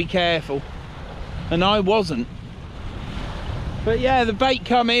 You have to be careful, and I wasn't. But yeah, the bait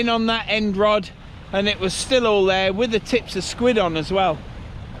come in on that end rod and it was still all there with the tips of squid on as well.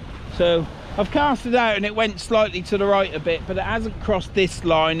 So I've cast it out and it went slightly to the right a bit, but it hasn't crossed this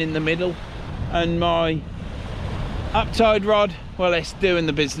line in the middle. And my uptide rod, well, it's doing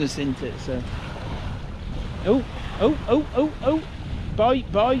the business, isn't it? So oh,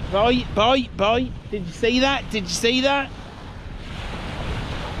 bite, bite, bite, bite, bite. Did you see that? Did you see that?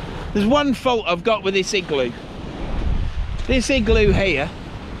 There's one fault I've got with this igloo. This igloo here,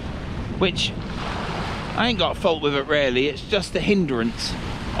 which I ain't got a fault with it really, it's just a hindrance.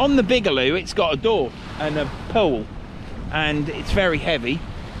 On the big igloo, it's got a door and a pole, and it's very heavy.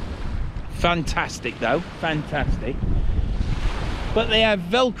 Fantastic though, fantastic. But they have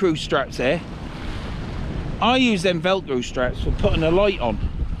Velcro straps there. I use them Velcro straps for putting a light on,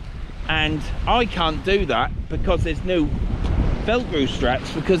 and I can't do that because there's no Velcro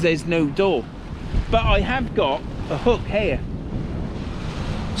straps, because there's no door. But I have got a hook here,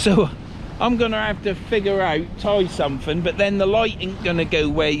 so I'm gonna have to figure out, tie something, but then the light ain't gonna go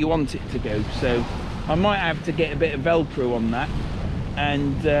where you want it to go, so I might have to get a bit of Velcro on that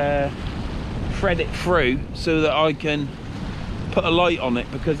and thread it through so that I can put a light on it,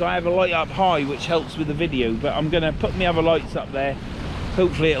 because I have a light up high which helps with the video, but I'm gonna put my other lights up there.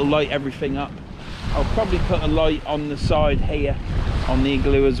 Hopefully it'll light everything up. I'll probably put a light on the side here on the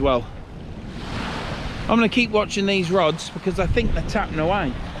igloo as well. I'm going to keep watching these rods because I think they're tapping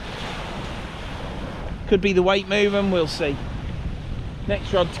away. Could be the weight moving, we'll see.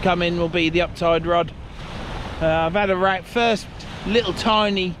 Next rod to come in will be the uptide rod. I've had a first little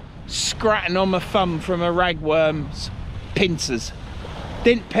tiny scratching on my thumb from a ragworm's pincers.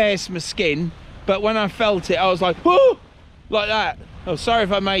 Didn't pierce my skin, but when I felt it I was like, whoo, like that. Oh, sorry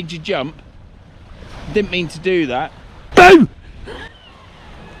if I made you jump. Didn't mean to do that. Boom!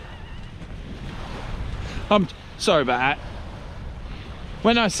 I'm sorry about that.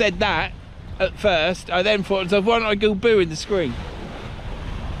 When I said that at first, I then thought, why don't I go boo in the screen?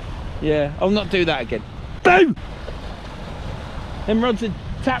 Yeah, I'll not do that again. Boo! Them rods are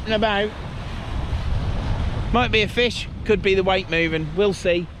tapping about. Might be a fish, could be the weight moving, we'll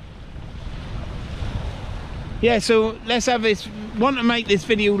see. Yeah, so let's have this, want to make this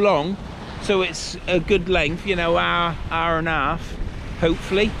video long, so it's a good length, you know, hour and a half,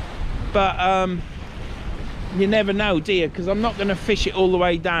 hopefully. But you never know, do you? Because I'm not going to fish it all the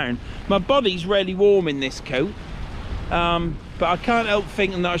way down. My body's really warm in this coat, but I can't help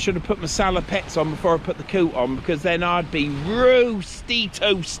thinking that I should have put my salopettes on before I put the coat on, because then I'd be roasty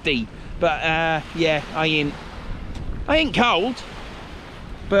toasty. But yeah, I ain't cold,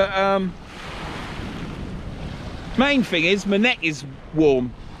 but main thing is my neck is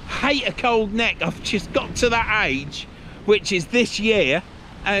warm. Hate a cold neck. I've just got to that age, which is this year,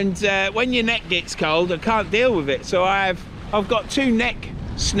 and when your neck gets cold, I can't deal with it. So I've got 2 neck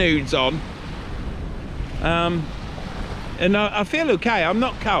snoods on, and I feel okay. I'm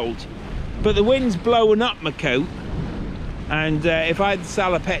not cold, but the wind's blowing up my coat, and if I had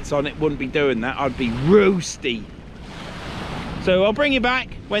salopettes on, it wouldn't be doing that. I'd be roasty. So I'll bring you back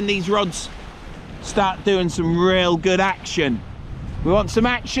when these rods start doing some real good action. We want some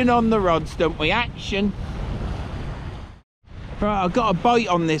action on the rods, don't we? Action. Right, I've got a bite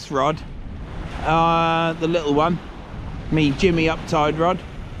on this rod, the little one, me Jimmy Uptide rod.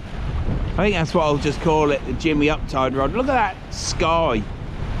 I think that's what I'll just call it, the Jimmy Uptide rod. Look at that sky.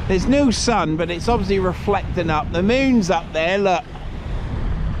 There's no sun, but it's obviously reflecting up. The moon's up there, look.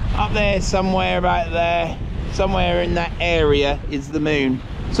 Up there somewhere, about there. Somewhere in that area is the moon.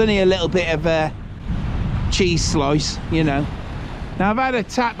 It's only a little bit of a cheese slice, you know. Now I've had a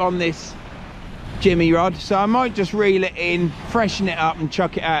tap on this Jimmy rod, so I might just reel it in, freshen it up and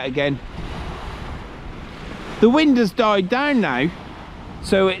chuck it out again. The wind has died down now,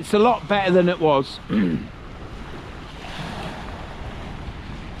 so it's a lot better than it was.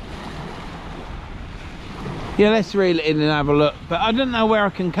 Yeah, let's reel it in and have a look, but I don't know where I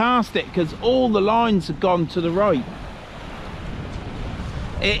can cast it because all the lines have gone to the right.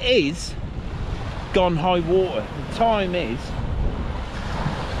 It is gone high water. The time is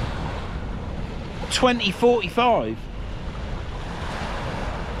 20:45.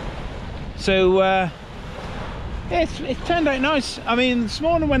 So yeah, it's turned out nice. I mean, this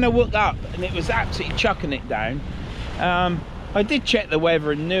morning when I woke up and it was absolutely chucking it down, I did check the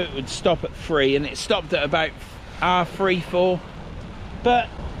weather and knew it would stop at 3, and it stopped at about 3, 4. But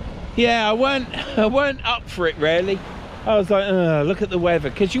yeah, I weren't up for it really. I was like, look at the weather,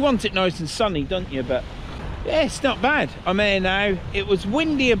 because you want it nice and sunny, don't you? But yeah, it's not bad. I'm here now. It was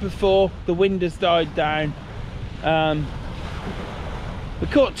windier before. The wind has died down. We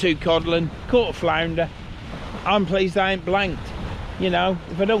caught 2 codling, caught a flounder. I'm pleased I ain't blanked. You know,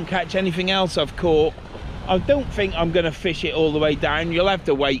 if I don't catch anything else I've caught, I don't think I'm going to fish it all the way down. You'll have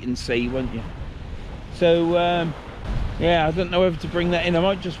to wait and see, won't you? So yeah, I don't know whether to bring that in. I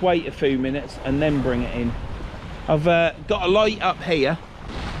might just wait a few minutes and then bring it in. I've got a light up here,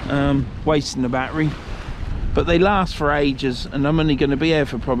 wasting the battery, but they last for ages, and I'm only going to be here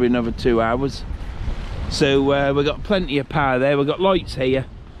for probably another 2 hours. So we've got plenty of power there. We've got lights here,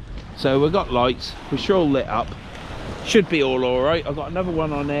 so we've got lights. We're sure all lit up. Should be all right. I've got another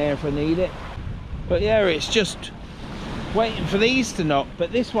one on there if I need it. But yeah, it's just waiting for these to knock,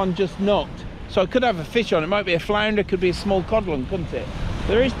 but this one just knocked. So I could have a fish on. It might be a flounder, could be a small codling, couldn't it?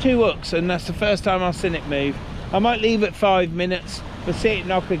 There is 2 hooks, and that's the first time I've seen it move. I might leave it 5 minutes. We'll see it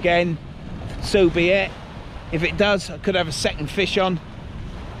knock again, so be it. If it does, I could have a second fish on.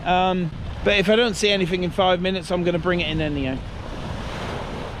 But if I don't see anything in 5 minutes, I'm going to bring it in anyhow.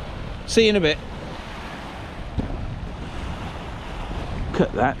 See you in a bit. Look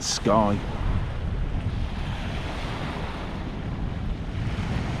at that sky.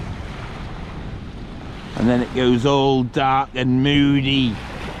 And then it goes all dark and moody.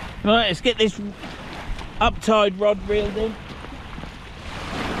 Right, let's get this uptide rod reeled in.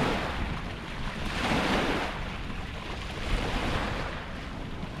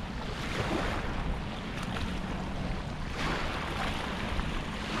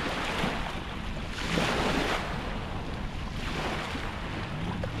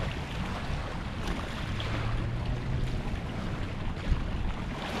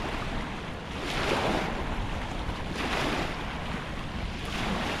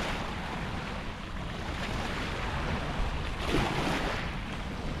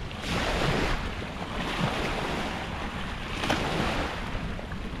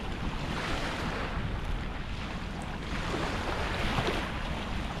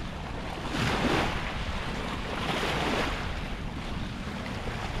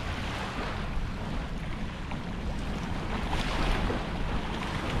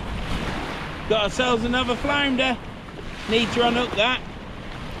 Got ourselves another flounder. Need to unhook that.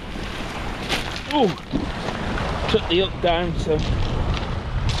 Oh, took the hook down, so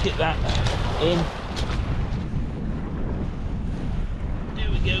get that in.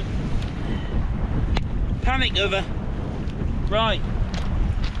 There we go. Panic over. Right.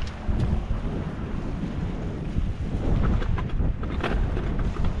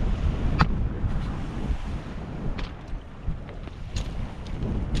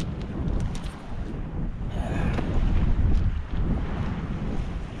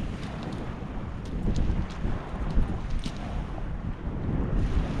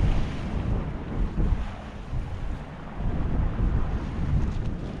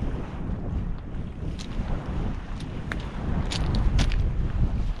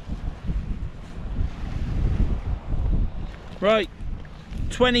 Right,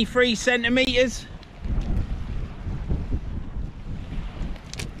 23 centimetres.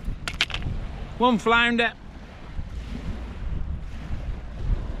 One flounder.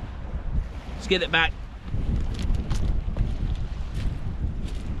 Let's get it back.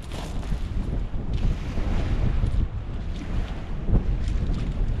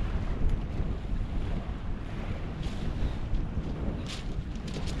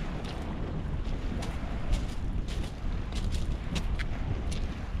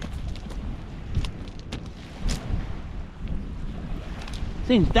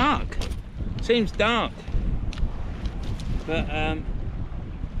 Seems dark. Seems dark. But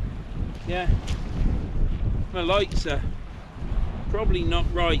yeah, my lights are probably not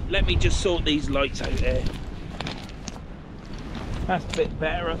right. Let me just sort these lights out there. That's a bit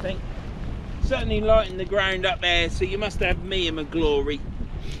better, I think. Certainly lighting the ground up there, so you must have me in my glory.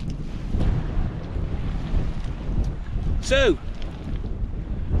 So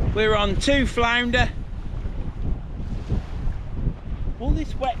we're on 2 flounder. All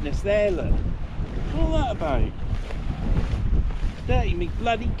this wetness there, look. What's all that about? Dirty me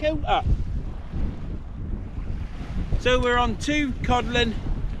bloody coat up. So we're on 2 codling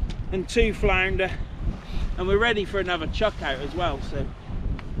and 2 flounder, and we're ready for another chuck out as well. So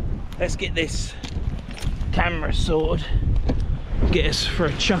let's get this camera sorted, get us for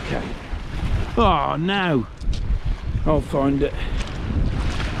a chuck out. Oh no, I'll find it.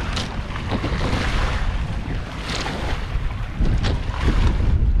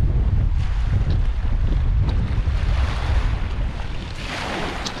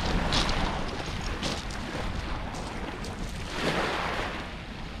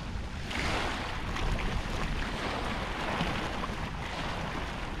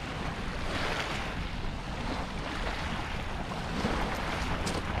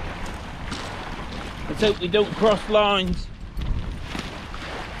 Let's hope we don't cross lines.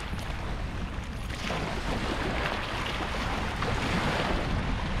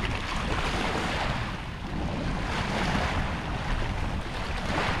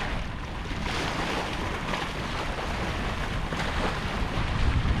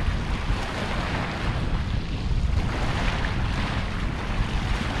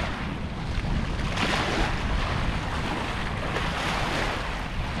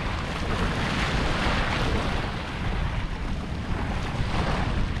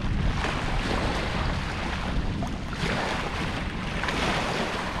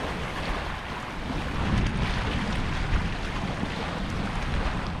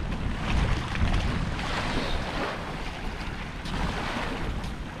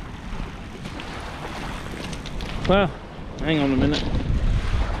 Well, hang on a minute.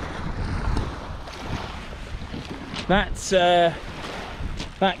 That's that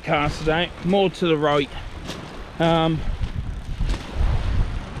casted out, more to the right.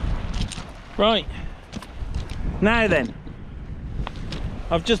 Right, now then,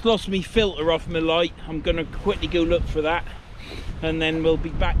 I've just lost my filter off my light. I'm gonna quickly go look for that, and then we'll be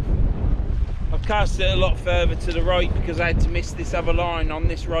back. I've cast it a lot further to the right because I had to miss this other line on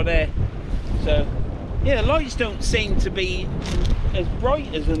this rod here. So yeah, the lights don't seem to be as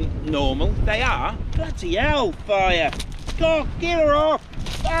bright as normal. They are. Bloody hell, fire. God, get her off.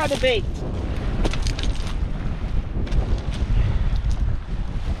 Start a bit.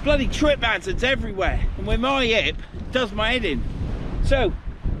 Bloody trip hazards everywhere. And with my hip, it does my head in. So,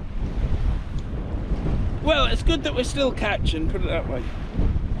 well, it's good that we're still catching, put it that way.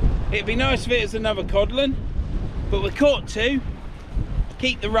 It'd be nice if it was another codling, but we caught 2.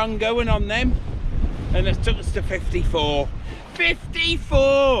 Keep the run going on them. And it took us to 54.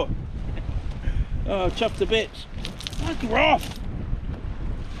 54! Oh, chopped to bits. Fuck off!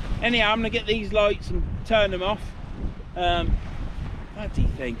 Anyhow, I'm gonna get these lights and turn them off. Bloody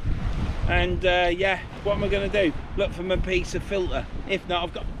thing. And yeah, what am I gonna do? Look for my piece of filter. If not,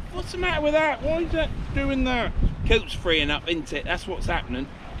 I've got What's the matter with that? Why is that doing that? Coat's freeing up, isn't it? That's what's happening.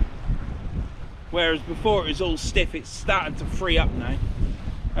 Whereas before it was all stiff, it's starting to free up now.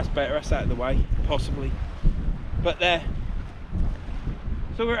 That's better, that's out of the way, possibly. But there.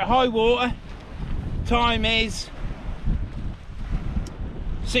 So we're at high water. Time is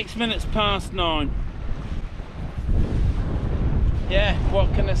 6 minutes past 9. Yeah,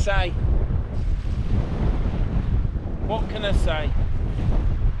 what can I say? What can I say?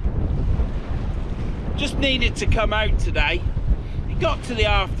 Just needed to come out today. It got to the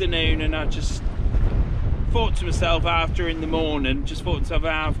afternoon and I just thought to myself after in the morning, just thought to myself,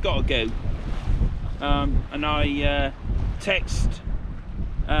 I've got to go. And I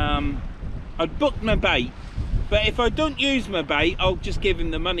I'd booked my bait, but if I don't use my bait, I'll just give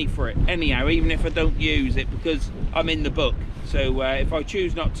him the money for it anyhow, even if I don't use it, because I'm in the book. So if I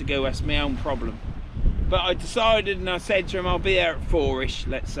choose not to go, that's my own problem. But I decided, and I said to him, I'll be there at 4ish,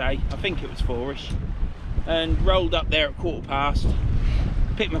 let's say. I think it was 4ish. And rolled up there at 4:15,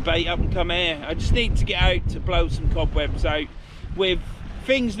 picked my bait up and come here. I just need to get out to blow some cobwebs out. With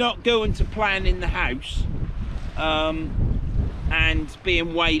things not going to plan in the house, and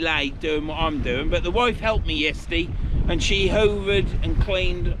being waylaid doing what I'm doing, but the wife helped me yesterday and she hoovered and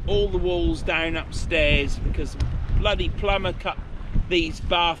cleaned all the walls down upstairs because the bloody plumber cut these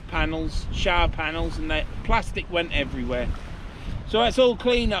bath panels, shower panels, and the plastic went everywhere. So that's all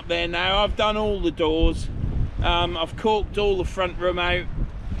clean up there now. I've done all the doors. I've caulked all the front room out,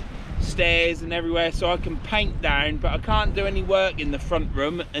 stairs and everywhere, so I can paint down, but I can't do any work in the front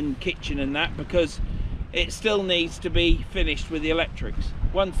room and kitchen and that because it still needs to be finished with the electrics.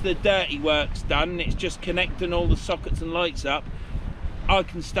 Once the dirty work's done, it's just connecting all the sockets and lights up, I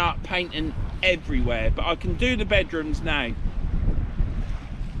can start painting everywhere, but I can do the bedrooms now.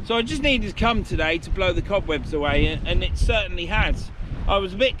 So I just needed to come today to blow the cobwebs away, and it certainly has. I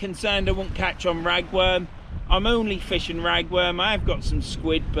was a bit concerned I wouldn't catch on ragworm. I'm only fishing ragworm. I have got some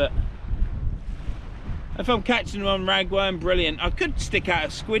squid, but if I'm catching them on ragworm, brilliant. I could stick out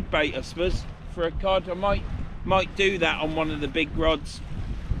a squid bait, I suppose, for a cod. I might do that on one of the big rods.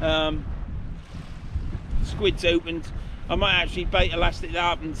 Squid's opened. I might actually bait elastic that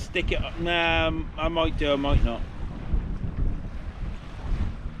up and stick it up. Nah, I might do, I might not.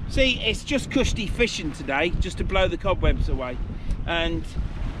 See, it's just cushy fishing today, just to blow the cobwebs away. And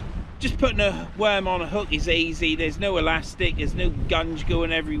just putting a worm on a hook is easy. There's no elastic, there's no gunge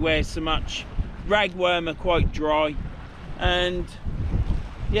going everywhere so much. Ragworm are quite dry. And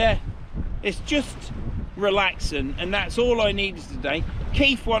yeah, it's just relaxing, and that's all I needed today.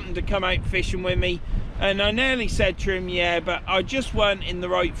 Keith wanted to come out fishing with me, and I nearly said to him, yeah, but I just weren't in the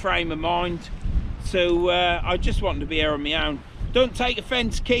right frame of mind. So I just wanted to be here on my own. Don't take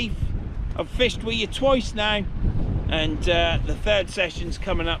offence, Keith. I've fished with you twice now, and the third session's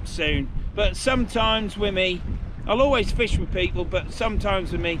coming up soon. But sometimes with me, I'll always fish with people, but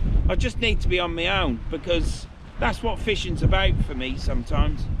sometimes with me, I just need to be on my own, because that's what fishing's about for me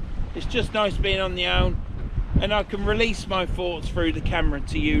sometimes. It's just nice being on the own, and I can release my thoughts through the camera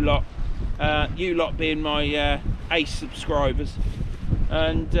to you lot. You lot being my ace subscribers.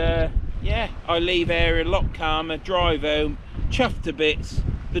 And yeah, I leave here a lot calmer, drive home, chuffed to bits.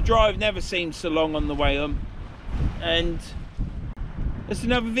 The drive never seems so long on the way home. And there's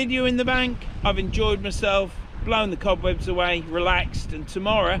another video in the bank. I've enjoyed myself, blown the cobwebs away, relaxed, and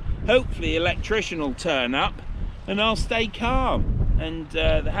tomorrow hopefully the electrician will turn up and I'll stay calm. And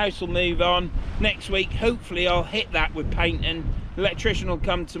the house will move on. Next week hopefully I'll hit that with painting. The electrician will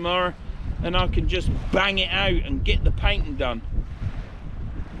come tomorrow and I can just bang it out and get the painting done.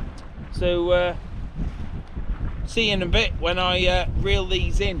 So see you in a bit when I reel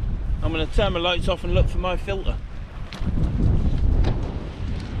these in. I'm going to turn my lights off and look for my filter.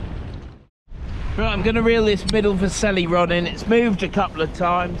 Right, I'm going to reel this middle Vaselli rod in. It's moved a couple of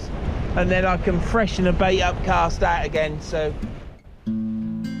times, and then I can freshen the bait up, cast out again. So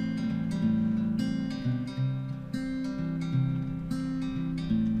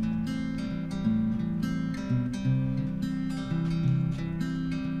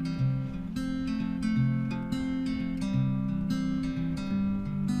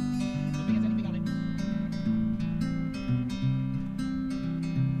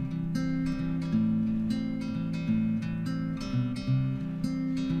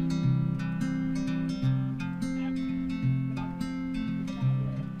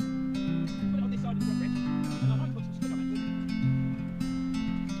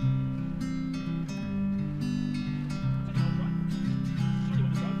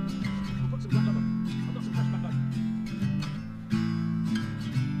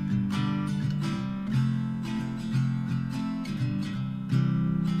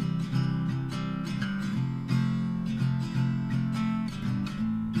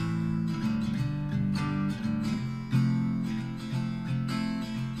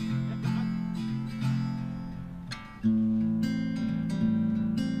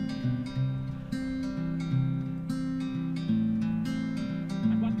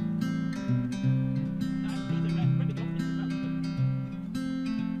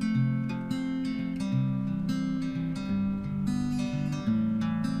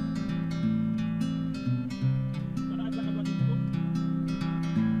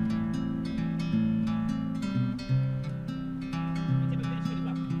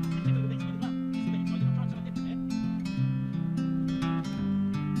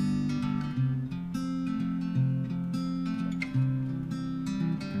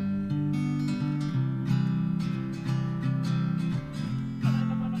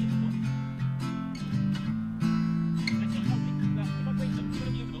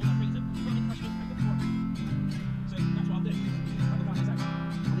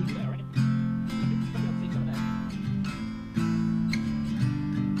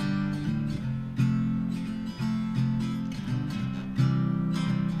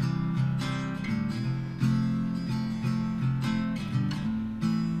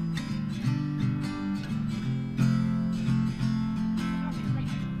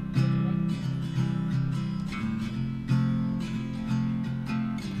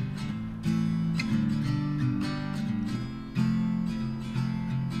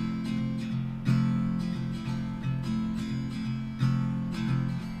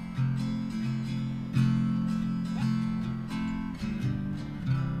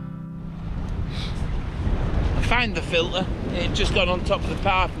found the filter. It had just gone on top of the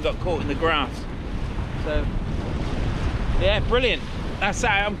path and got caught in the grass. So yeah, brilliant. That's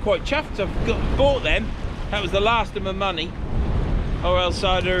how I'm quite chuffed. I've bought them. That was the last of my money, or else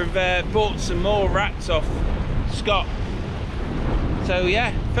I'd have bought some more rats off Scott. So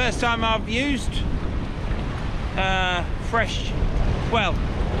yeah, first time I've used fresh, well,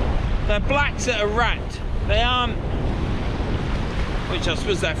 they're blacks that are rat. They aren't, which I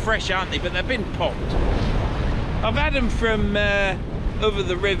suppose they're fresh, aren't they? But they've been popped. I've had them from over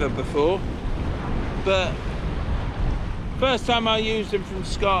the river before, but first time I used them from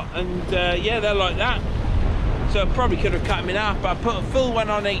Scott, and yeah, they're like that. So I probably could have cut them in half, but I put a full one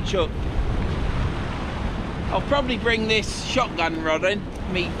on each hook. I'll probably bring this shotgun rod in,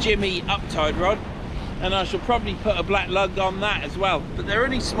 me Jimmy uptide rod, and I shall probably put a black lug on that as well. But they're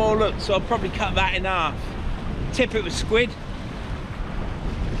only small hooks, so I'll probably cut that in half. Tip it with squid.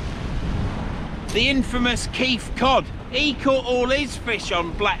 The infamous Keith Cod. He caught all his fish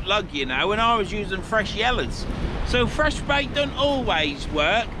on black lug, you know, and I was using fresh yellers. So fresh bait don't always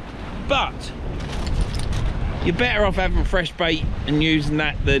work, but you're better off having fresh bait and using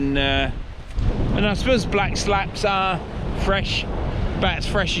that than, and I suppose black slaps are fresh, about as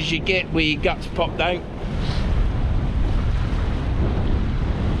fresh as you get with your guts popped out.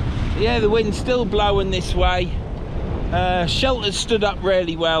 Yeah, the wind's still blowing this way. Shelter's stood up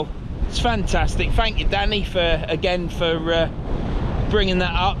really well. It's fantastic. Thank you, Danny, again for bringing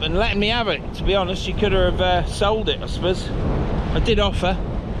that up and letting me have it. To be honest, you could have sold it, I suppose. I did offer,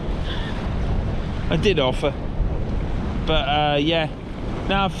 but yeah,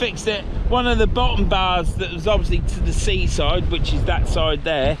 now I've fixed it. One of the bottom bars that was obviously to the seaside, which is that side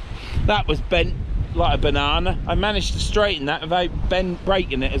there, that was bent like a banana. I managed to straighten that without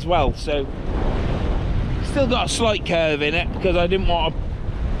breaking it as well, so still got a slight curve in it because I didn't want to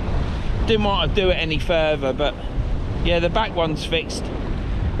do it any further. But yeah, the back one's fixed.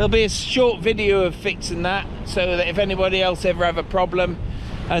 There'll be a short video of fixing that, so that if anybody else ever have a problem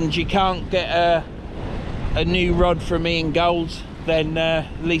and you can't get a new rod from me in Golds, then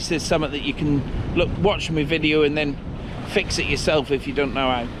at least there's something that you can watch my video and then fix it yourself if you don't know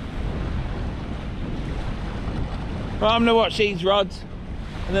how. Well, I'm gonna watch these rods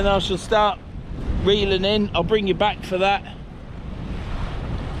and then I shall start reeling in. I'll bring you back for that.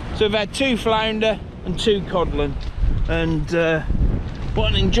 So we've had 2 flounder and 2 codling, and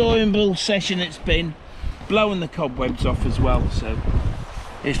what an enjoyable session it's been, blowing the cobwebs off as well. So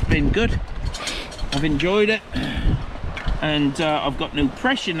it's been good. I've enjoyed it, and I've got no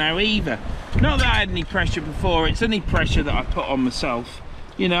pressure now either. Not that I had any pressure before, it's only pressure that I put on myself.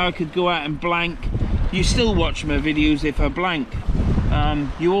 You know, I could go out and blank. You still watch my videos if I blank. A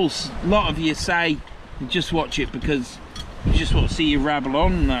lot of you say just watch it because you just want to see you rabble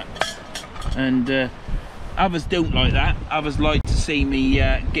on and that. And others don't like that. Others like to see me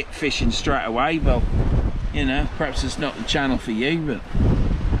get fishing straight away. Well, you know, perhaps it's not the channel for you, but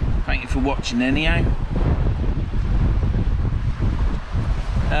thank you for watching anyhow.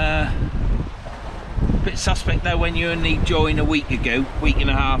 Bit suspect though when you only joined a week and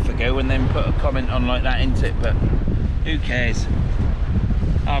a half ago, and then put a comment on like that into it, but who cares?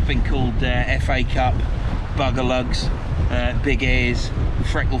 I've been called FA Cup, bugger lugs, big ears,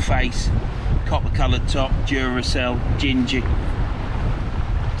 freckle face, copper coloured top, Duracell, ginger,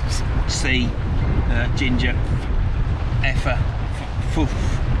 C, ginger, effer,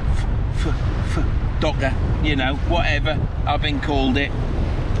 docker, you know, whatever. I've been called it,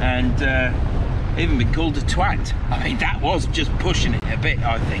 and even been called a twat. I mean, that was just pushing it a bit,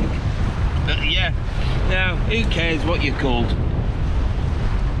 I think. But yeah, now who cares what you're called?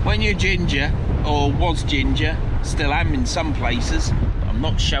 When you're ginger, or was ginger, still am in some places, but I'm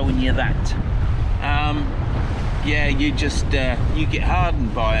not showing you that. Yeah, you just you get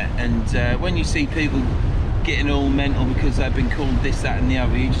hardened by it, and when you see people getting all mental because they've been called this, that and the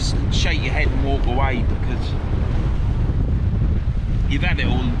other, you just shake your head and walk away, because you've had it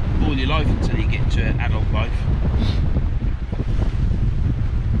all your life until you get to adult life.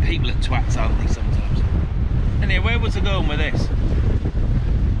 People are twats, aren't they, sometimes? Anyway, where was I going with this?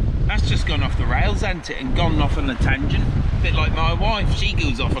 That's just gone off the rails, hasn't it, and gone off on a tangent. A bit like my wife, she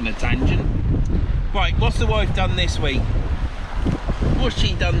goes off on a tangent. Right, what's the wife done this week? What's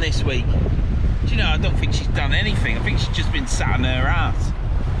she done this week? Do you know, I don't think she's done anything. I think she's just been sat on her ass.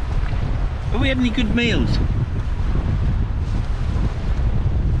 Have we had any good meals?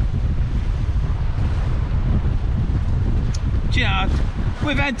 Do you know,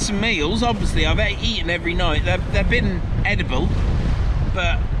 we've had some meals, obviously. I've eaten every night. They've been edible,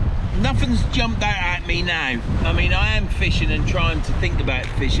 but nothing's jumped out at me now. I mean, I am fishing and trying to think about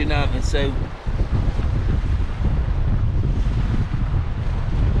fishing, aren't I? So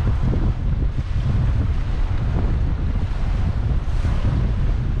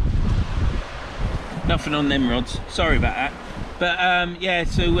Nothing on them rods. Sorry about that. But yeah,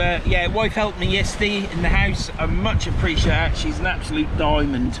 so yeah, wife helped me yesterday in the house. I much appreciate that. She's an absolute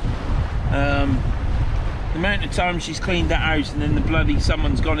diamond. The amount of time she's cleaned that house, and then the bloody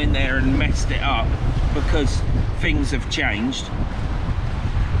someone's gone in there and messed it up because things have changed,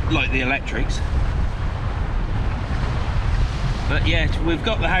 like the electrics. But yeah, we've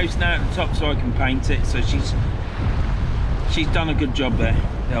got the house now at the top so I can paint it, so she's done a good job there,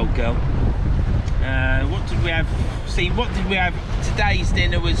 the old girl. What did we have? See, what did we have? Today's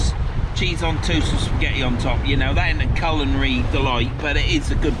dinner was cheese on toast with spaghetti on top. You know, that ain't a culinary delight, but it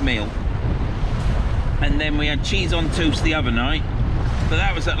is a good meal. And then we had cheese on toast the other night, but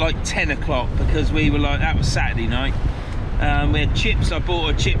that was at like 10 o'clock because we were like, that was Saturday night. We had chips. I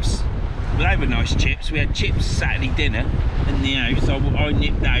bought her chips. Well, they were nice chips. We had chips Saturday dinner in the house. I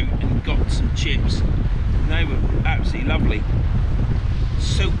nipped out and got some chips. They were absolutely lovely.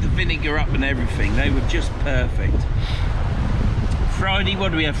 Soaked the vinegar up and everything. They were just perfect. Friday,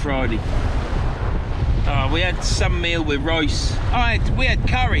 what do we have Friday? Oh, we had some meal with rice. We had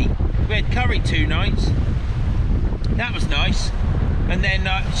curry. We had curry 2 nights. That was nice. And then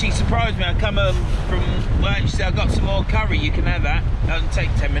she surprised me. I come home from work. She said, I got some more curry. You can have that. That'll take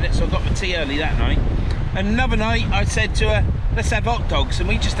 10 minutes. So I got my tea early that night. And another night I said to her, let's have hot dogs. And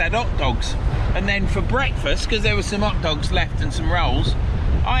we just had hot dogs. And then for breakfast, because there were some hot dogs left and some rolls,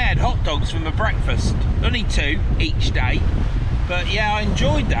 I had hot dogs for my breakfast. Only 2 each day. But yeah, I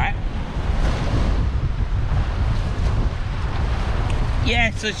enjoyed that.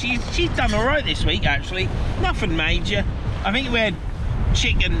 Yeah, so she's done all right this week, actually. Nothing major. I think we had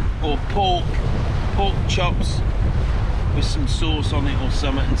chicken or pork chops with some sauce on it or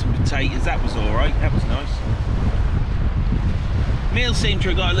something, and some potatoes. That was all right. That was nice. Meal seemed to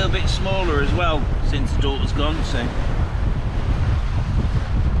have got a little bit smaller as well since the daughter's gone, so.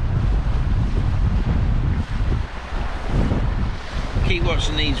 Keep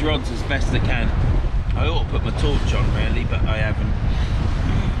watching these rods as best I can. I ought to put my torch on really, but I haven't.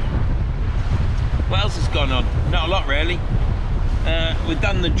 What else has gone on? Not a lot really. We've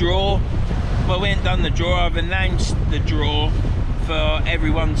done the draw. Well, we ain't done the draw. I've announced the draw for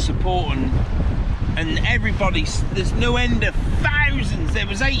everyone's support, and everybody's, there's no end of thousands. There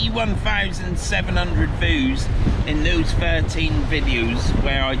was 81,700 views in those 13 videos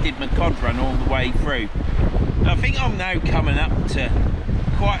where I did my cod run all the way through. I think I'm now coming up to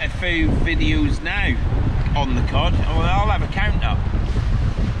quite a few videos now on the cod. I'll have a count up.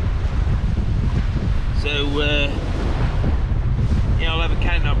 So yeah, I'll have a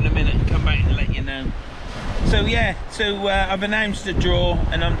count up in a minute and come back and let you know. So yeah, so I've announced a draw,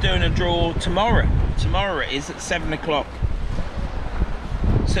 and I'm doing a draw tomorrow. Tomorrow it is at 7 o'clock.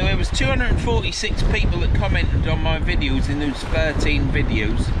 So there was 246 people that commented on my videos in those 13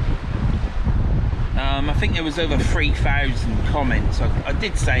 videos. I think there was over 3,000 comments. I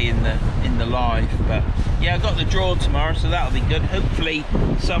did say in the live, but yeah, I got the draw tomorrow, so that'll be good. Hopefully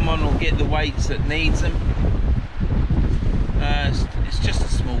someone will get the weights that needs them. It's just a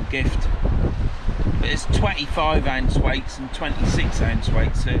small gift, but it's 25-ounce weights and 26-ounce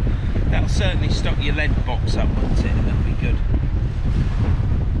weights, so that'll certainly stock your lead box up, won't it? That'll be good.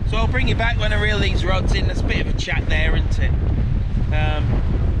 So I'll bring you back when I reel these rods in. There's a bit of a chat there, isn't it?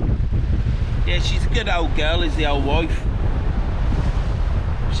 Yeah, she's a good old girl, is the old wife.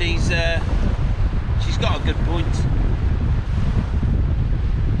 She's got a good point.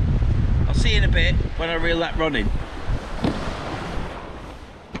 I'll see you in a bit when I reel that rod in.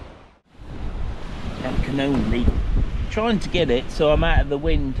 That can only trying to get it so I'm out of the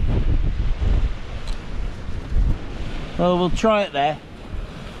wind. Well, we'll try it there.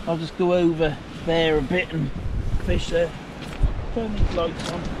 I'll just go over there a bit and fish there. Turn these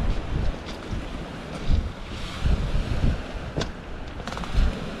lights on.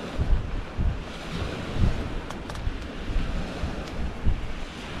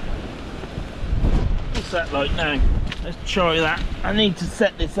 What's that like now? Let's try that. I need to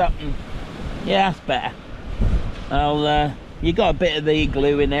set this up, and yeah, that's better. You got a bit of the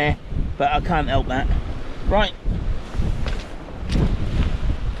glue in there, but I can't help that. Right.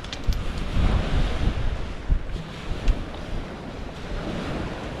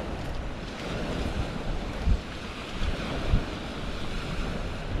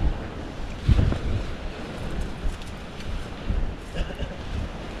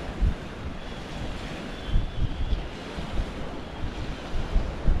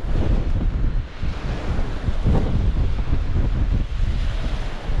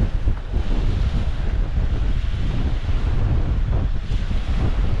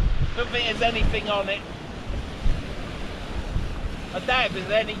 Anything on it. I doubt if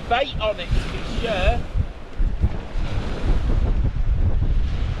there's any bait on it, to be Sure.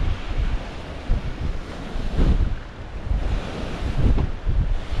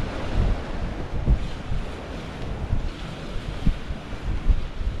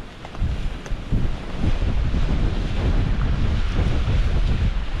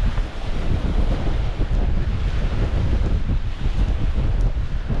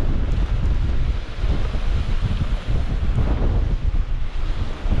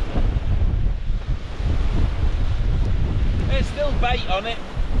 There's still bait on it.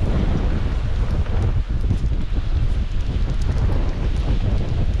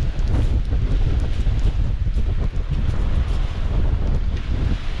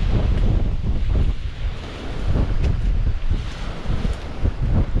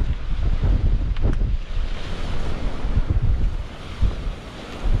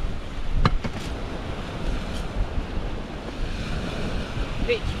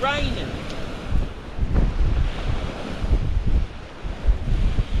 It's raining.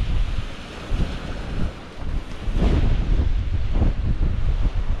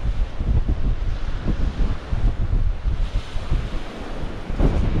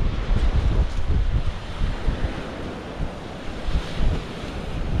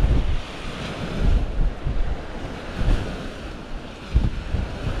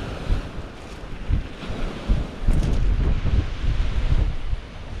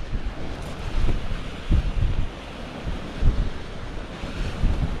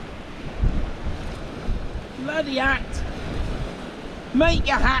 Bloody hat. Make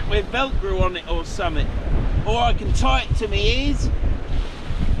a hat with Velcro on it or something. Or I can tie it to my ears.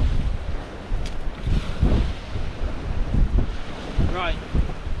 Right.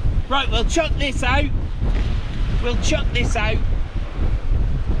 Right, we'll chuck this out. We'll chuck this out.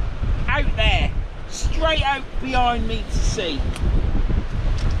 Out there. Straight out behind me to see.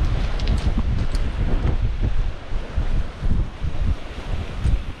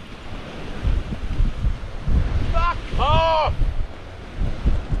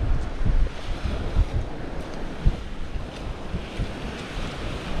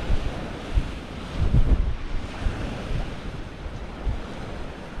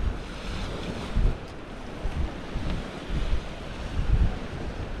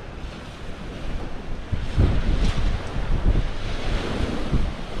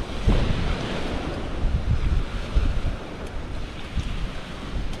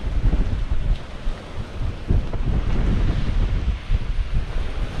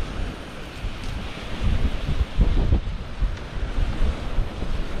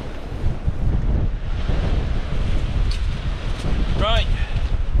 Right.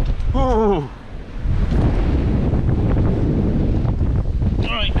 Oh.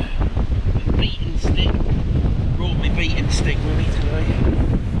 Right. Beating stick. Brought my beating stick with me today.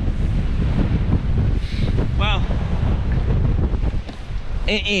 Well,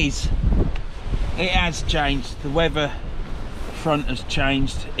 it is. It has changed. The weather front has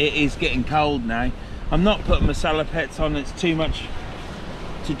changed. It is getting cold now. I'm not putting my salopettes on. It's too much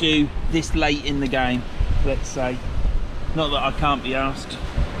to do this late in the game, let's say. Not that I can't be asked,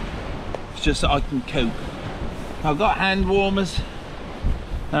 it's just that I can cope. I've got hand warmers.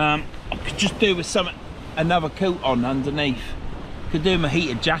 I could just do with another coat on underneath. Could do my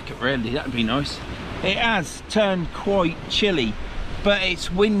heated jacket really, that'd be nice. It has turned quite chilly, but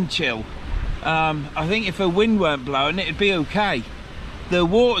it's wind chill. I think if the wind weren't blowing it'd be okay. The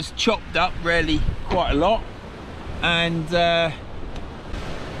water's chopped up really quite a lot, and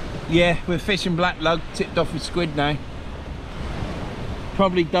yeah, we're fishing black lug, tipped off with squid now.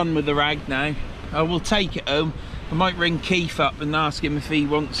 Probably done with the rag now. I will take it home. I might ring Keith up and ask him if he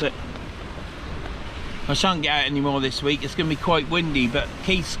wants it. I shan't get out anymore this week. It's going to be quite windy, but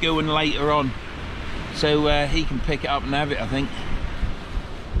Keith's going later on, so he can pick it up and have it, I think.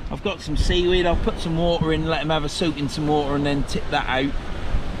 I've got some seaweed. I'll put some water in, let him have a soak in some water, and then tip that out.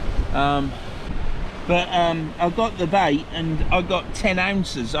 I've got the bait, and I got 10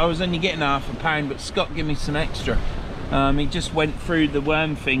 ounces. I was only getting half a pound, but Scott gave me some extra. He just went through the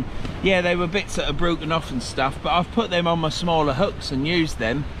worm thing. Yeah, they were bits that are broken off and stuff, but I've put them on my smaller hooks and used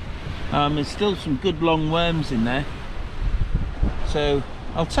them. There's still some good long worms in there, so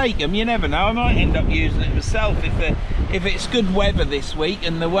I'll take them. You never know, I might end up using it myself if it's good weather this week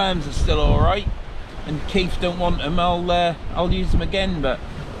and the worms are still all right and Keith don't want them. I'll use them again, but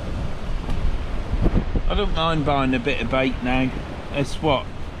I don't mind buying a bit of bait now. It's what,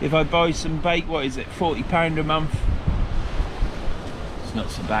 if I buy some bait, what is it, £40 a month? It's not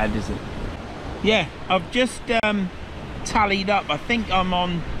so bad, is it? Yeah, I've just tallied up. I think I'm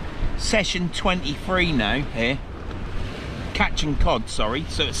on session 23 now here. catching cod, sorry.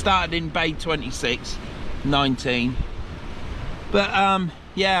 So it started in Bay 26, 19. But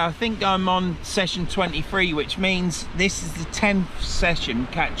yeah, I think I'm on session 23, which means this is the 10th session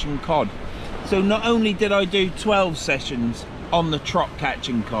catching cod. So not only did I do 12 sessions on the trot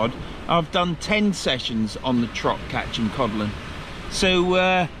catching cod, I've done 10 sessions on the trot catching codling.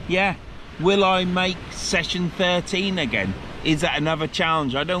 So yeah, will I make session 13 again? Is that another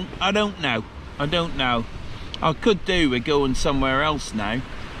challenge? I don't know. I don't know. I could do with going somewhere else now,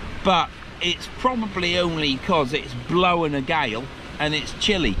 but it's probably only because it's blowing a gale and it's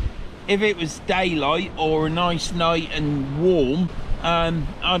chilly. If it was daylight or a nice night and warm,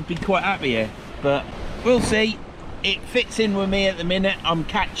 I'd be quite happy here, but we'll see. It fits in with me at the minute. I'm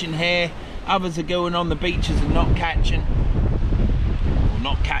catching here, others are going on the beaches and not catching, or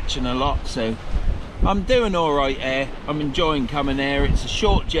not catching a lot, so I'm doing all right here. I'm enjoying coming here. It's a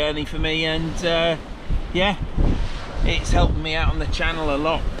short journey for me, and yeah, it's helping me out on the channel a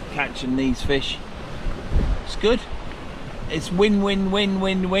lot, catching these fish. It's good. It's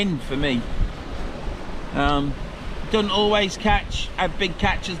win-win-win-win-win for me. Don't always catch, had big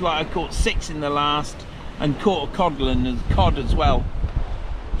catches, like I caught 6 in the last, and caught a cod as well,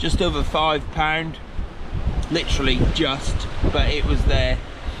 just over £5, literally just, but it was there.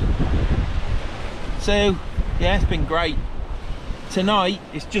 So yeah, it's been great. Tonight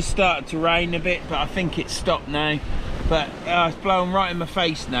it's just started to rain a bit, but I think it's stopped now. But it's blowing right in my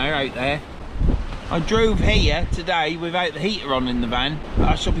face now out there. I drove here today without the heater on in the van, but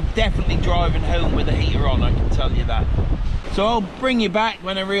I shall be definitely driving home with the heater on, I can tell you that. So I'll bring you back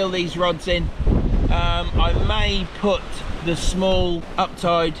when I reel these rods in. I may put the small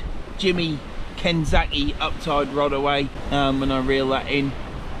uptide Jimmy Kenzaki uptide rod away when I reel that in,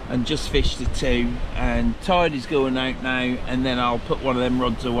 and just fish the 2, and tide is going out now, and then I'll put one of them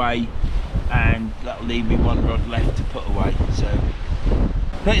rods away, and that'll leave me 1 rod left to put away. So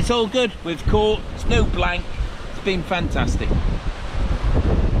but it's all good. We've caught, it's no blank, it's been fantastic.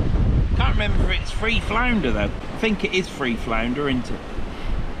 Can't remember if it's free flounder though. I think it is free flounder, isn't it?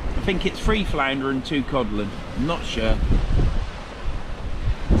 I think it's free flounder and 2 codling, I'm not sure.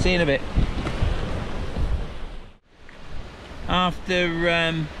 See you in a bit. After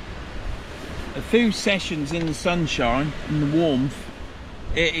a few sessions in the sunshine and the warmth,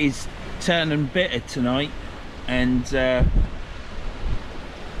 it is turning bitter tonight, and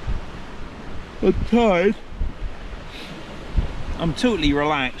I'm tired. I'm totally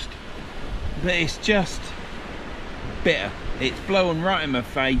relaxed, but it's just bitter. It's blowing right in my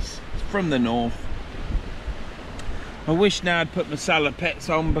face. It's from the north. I wish now I'd put my salopettes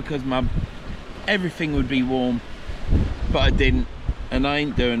on, because everything would be warm, but I didn't, and I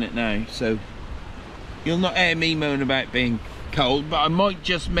ain't doing it now. So you'll not hear me moan about being cold, but I might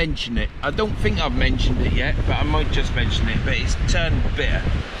just mention it. I don't think I've mentioned it yet, but I might just mention it. But it's turned bitter.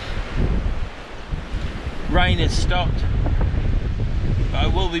 Rain has stopped, but I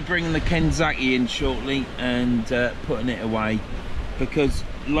will be bringing the Kenzaki in shortly and putting it away, because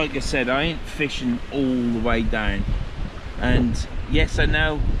like I said, I ain't fishing all the way down. And yes, I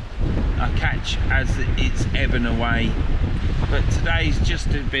know I catch as it's ebbing away, but today's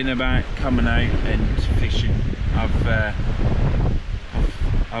just been about coming out and fishing.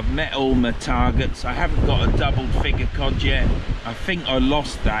 I've met all my targets. I haven't got a double figure cod yet. I think I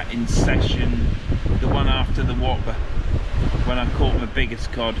lost that in session, the one after the whopper, when I caught my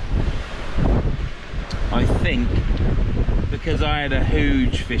biggest cod. I think because I had a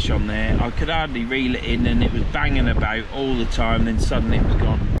huge fish on there, I could hardly reel it in, and it was banging about all the time, then suddenly it was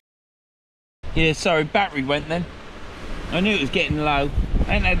gone. Yeah, sorry, battery went then. I knew it was getting low.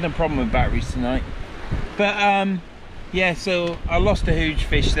 I ain't had no problem with batteries tonight. But yeah, so I lost a huge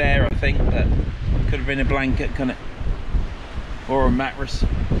fish there, I think. That could have been a blanket, couldn't it? Or a mattress.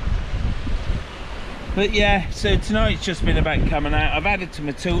 But yeah, so tonight's just been about coming out. I've added to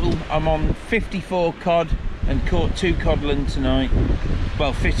my total. I'm on 54 cod and caught 2 codling tonight.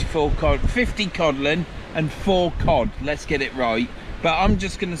 Well, 54 cod, 50 codling and 4 cod. Let's get it right. But I'm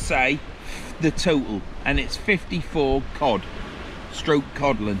just going to say the total, and it's 54 cod stroke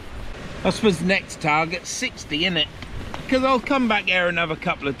codling. I suppose the next target 60, innit? Because I'll come back here another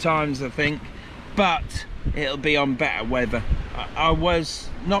couple of times, I think, but it'll be on better weather. I was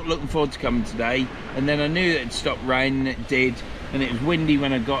not looking forward to coming today, and then I knew that it'd stop raining. It did, and it was windy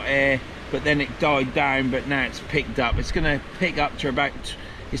when I got here, but then it died down. But now it's picked up. It's going to pick up to about,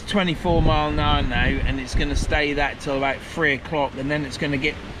 it's 24 mile an hour now, and it's going to stay that till about 3 o'clock, and then it's going to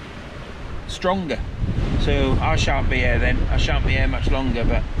get stronger. So I shan't be here then. I shan't be here much longer,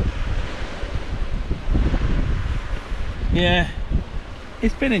 but yeah,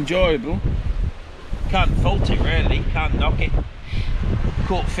 it's been enjoyable. Can't fault it really, can't knock it.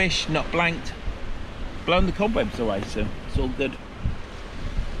 Caught fish, not blanked. Blown the cobwebs away, so it's all good.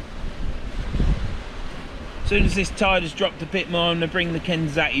 As soon as this tide has dropped a bit more, I'm going to bring the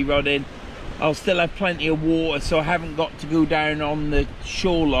Kenzaki rod in. I'll still have plenty of water, so I haven't got to go down on the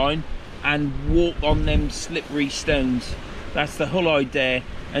shoreline and walk on them slippery stones. That's the whole idea.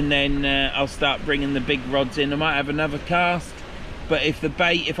 And then I'll start bringing the big rods in. I might have another cast, but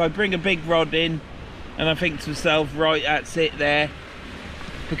if I bring a big rod in and I think to myself, right, that's it there,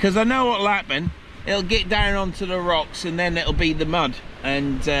 because I know what'll happen, it'll get down onto the rocks and then it'll be the mud,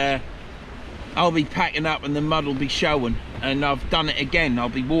 and I'll be packing up and the mud will be showing, and I've done it again. I'll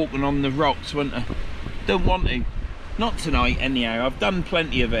be walking on the rocks, won't I? Don't want to. Not tonight anyhow. I've done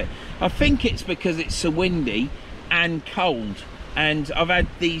plenty of it. I think it's because it's so windy and cold, and I've had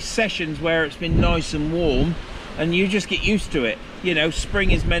these sessions where it's been nice and warm and you just get used to it. You know,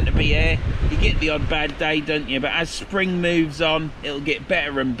 spring is meant to be here. You get the odd bad day, don't you? But as spring moves on, it'll get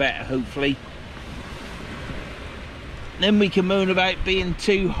better and better, hopefully. Then we can moan about being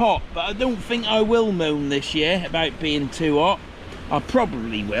too hot, but I don't think I will moan this year about being too hot. I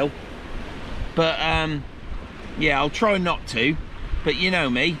probably will, but yeah, I'll try not to. But you know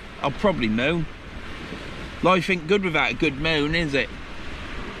me, I'll probably moan. Life ain't good without a good moan, is it?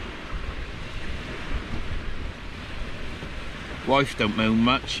 Wife don't moan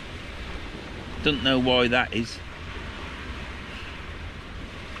much. Don't know why that is.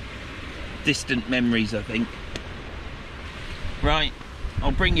 Distant memories, I think. Right,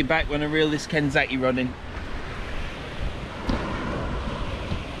 I'll bring you back when I reel this Kenzaki rod in.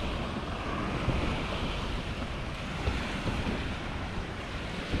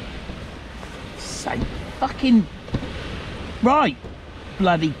 Say fucking right,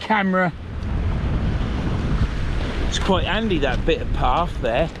 bloody camera. It's quite handy, that bit of path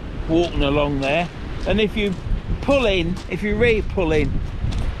there, walking along there. And if you pull in, if you really pull in,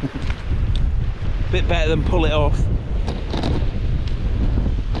 bit better than pull it off.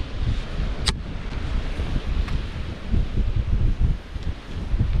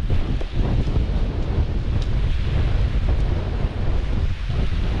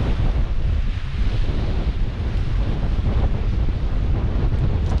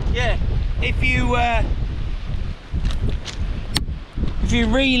 If you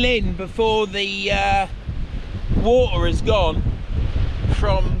reel in before the water has gone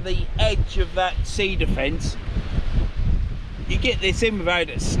from the edge of that cedar fence, you get this in without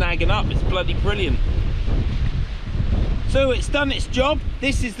it snagging up. It's bloody brilliant. So it's done its job.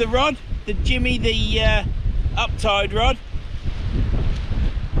 This is the rod, the Jimmy, the uptide rod.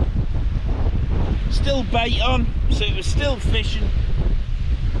 Still bait on, so it was still fishing.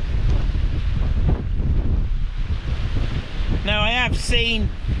 Now I have seen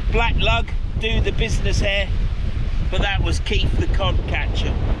black lug do the business here, but that was Keith the cod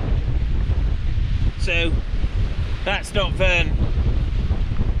catcher, so that's not Vern.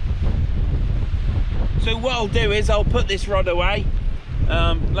 So what I'll do is I'll put this rod away,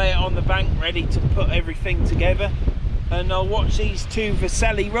 lay it on the bank ready to put everything together, and I'll watch these two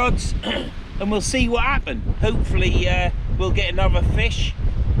Vercelli rods and we'll see what happens. Hopefully we'll get another fish,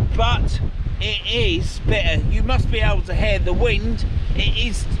 but it is bitter. You must be able to hear the wind. It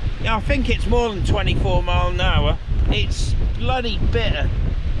is, I think it's more than 24 miles an hour. It's bloody bitter.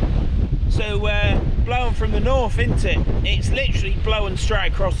 So blowing from the north, isn't it? It's literally blowing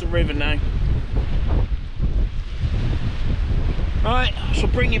straight across the river now. Right, I shall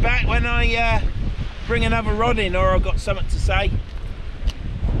bring you back when I bring another rod in, or I've got something to say.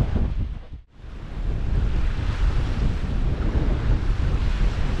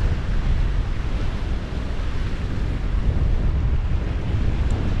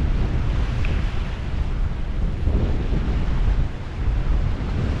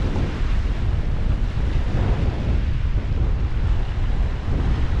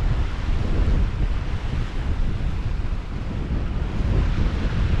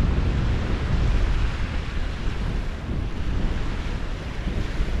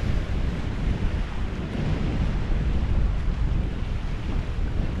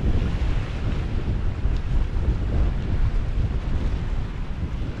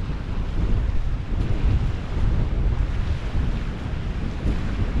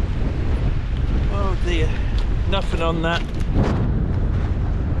 Nothing on that.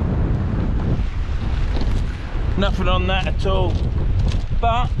 Nothing on that at all.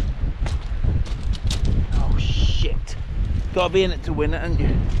 But oh shit! Gotta be in it to win it, haven't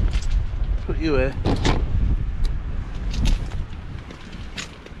you? Put you here.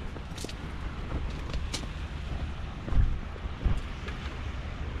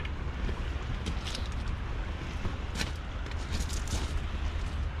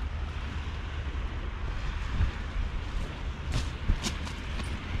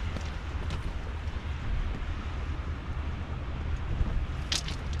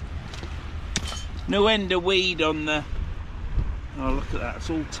 No end of weed on the... Oh, look at that, it's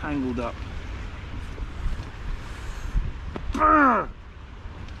all tangled up. Brrr!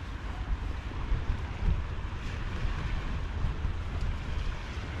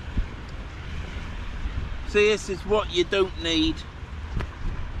 See, this is what you don't need.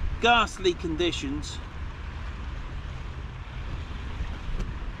 Ghastly conditions.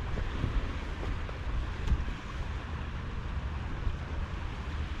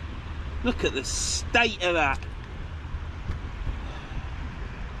 Look at the state of that.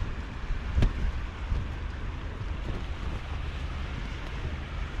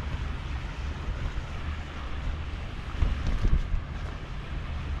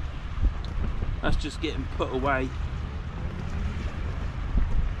 That's just getting put away.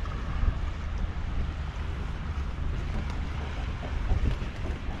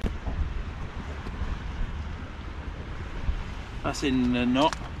 That's in a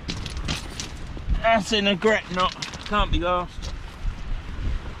knot. That's in a gret knot. Can't be lost.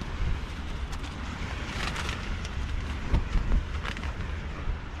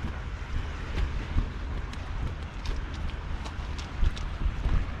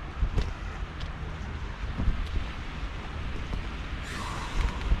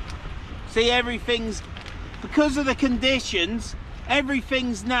 See, everything's, because of the conditions,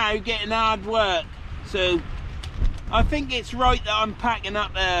 everything's now getting hard work. So I think it's right that I'm packing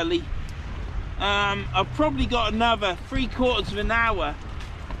up early. I've probably got another 3/4 of an hour,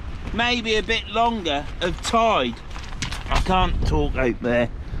 maybe a bit longer, of tide. I can't talk out there.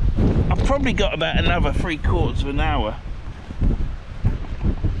 I've probably got about another 3/4 of an hour.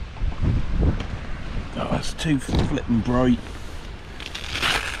 Oh, that's too flipping bright.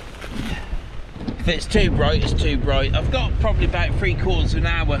 If it's too bright, it's too bright. I've got probably about 3/4 of an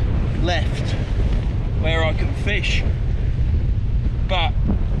hour left where I can fish, but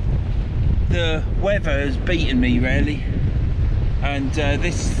the weather has beaten me really, and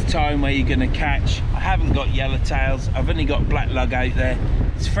this is the time where you're going to catch. I haven't got yellowtails, I've only got black lug out there.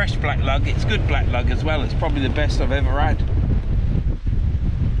 It's fresh black lug, it's good black lug as well. It's probably the best I've ever had.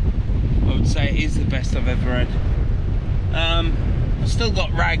 I would say it is the best I've ever had. I've still got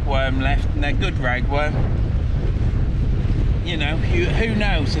ragworm left, and they're good ragworm. You know, who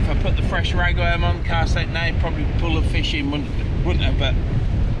knows, if I put the fresh ragworm on, cast out now, probably pull a fish in, wouldn't I? But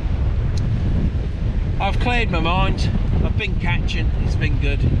I've cleared my mind. I've been catching, it's been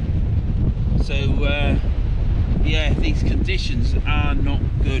good. So yeah, these conditions are not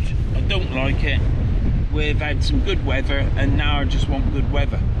good. I don't like it. We've had some good weather, and now I just want good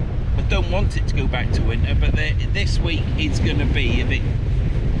weather. I don't want it to go back to winter, but this week it's going to be a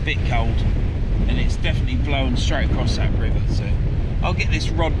bit cold, and it's definitely blowing straight across that river. So I'll get this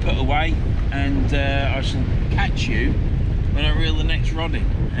rod put away, and I shall catch you when I reel the next rod in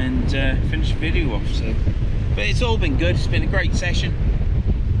and finish the video off. So, but it's all been good. It's been a great session.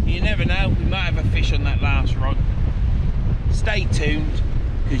 You never know, we might have a fish on that last rod. Stay tuned,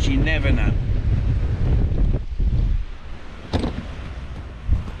 because you never know.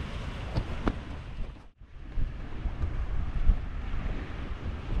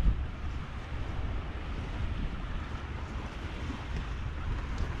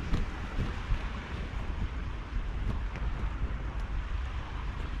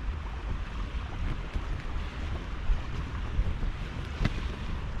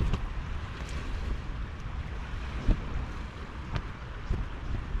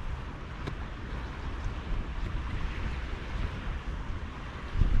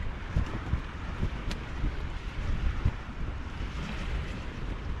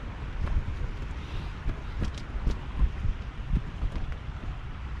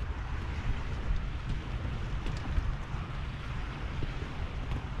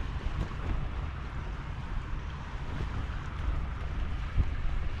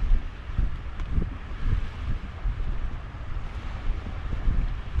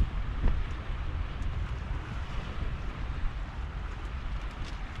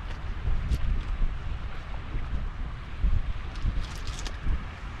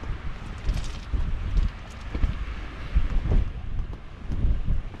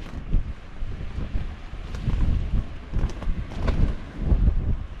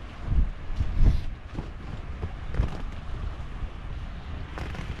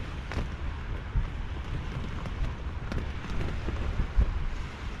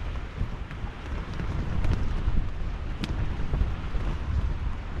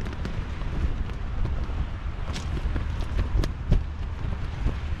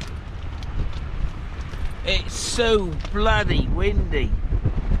 It's so bloody windy.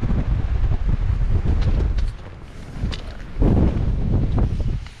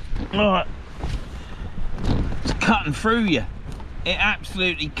 Alright, cutting through you. It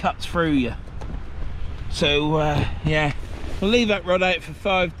absolutely cuts through you. So yeah, we'll leave that rod out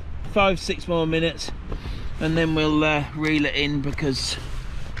for 5-6 more minutes, and then we'll reel it in, because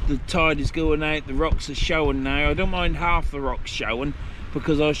the tide is going out, the rocks are showing now. I don't mind half the rocks showing,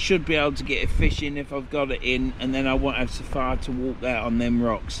 because I should be able to get a fish in if I've got it in, and then I won't have so far to walk out on them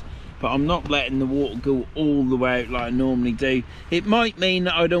rocks. But I'm not letting the water go all the way out like I normally do. It might mean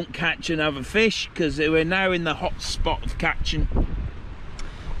that I don't catch another fish, because we're now in the hot spot of catching.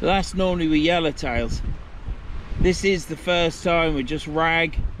 But that's normally with yellowtails. This is the first time with just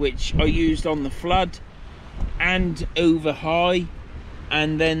rag, which I used on the flood and over high,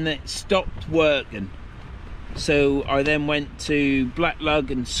 and then it stopped working. So I then went to black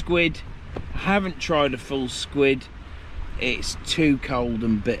lug and squid. I haven't tried a full squid. It's too cold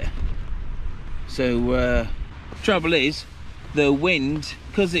and bitter. So trouble is, the wind,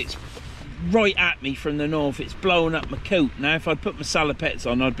 because it's right at me from the north, it's blowing up my coat. Now if I'd put my salopettes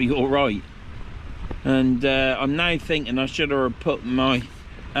on, I'd be all right. And I'm now thinking I should have put my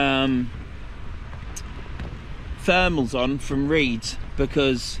thermals on from Reed's,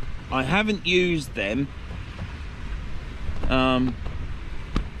 because I haven't used them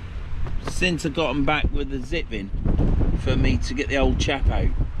since I got them back with the zip in for me to get the old chap out,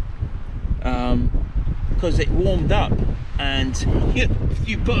 because it warmed up, and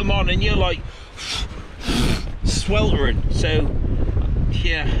you put them on and you're like sweltering. So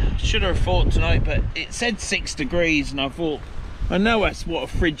yeah, should have thought tonight, but it said 6 degrees, and I thought, I know that's what a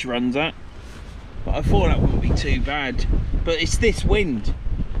fridge runs at, but I thought that wouldn't be too bad. But it's this wind.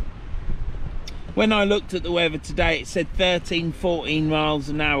 When I looked at the weather today, it said 13-14 miles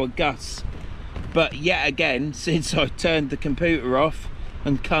an hour gusts. But yet again, since I turned the computer off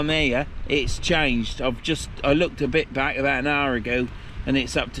and come here, it's changed. I looked a bit back about an hour ago, and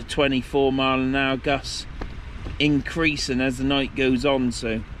it's up to 24 mile an hour gusts, increasing as the night goes on.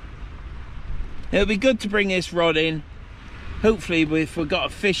 So it'll be good to bring this rod in. Hopefully if we've got a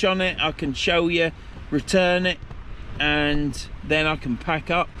fish on it, I can show you, return it, and then I can pack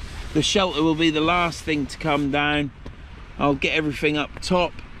up. The shelter will be the last thing to come down. I'll get everything up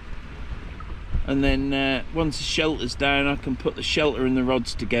top, and then once the shelter's down, I can put the shelter and the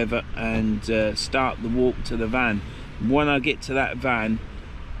rods together and start the walk to the van. When I get to that van,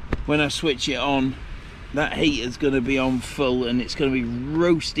 when I switch it on, that heater's going to be on full, and it's going to be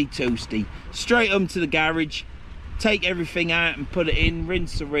roasty toasty. Straight home to the garage, take everything out and put it in,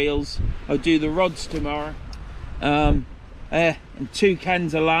 rinse the reels. I'll do the rods tomorrow. And 2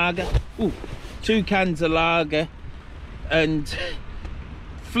 cans of lager. Ooh, 2 cans of lager, and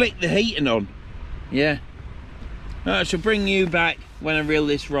flick the heating on. Yeah. I shall bring you back when I reel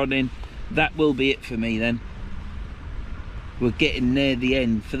this rod in. That will be it for me then. We're getting near the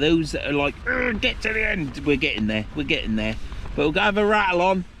end. For those that are like, get to the end, we're getting there. We're getting there. But we've got to have a rattle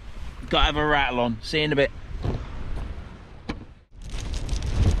on. Got to have a rattle on. See you in a bit.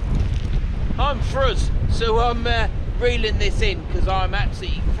 I'm froze, so I'm reeling this in because I'm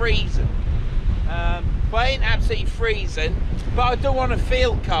absolutely freezing. Well, I ain't absolutely freezing, but I don't want to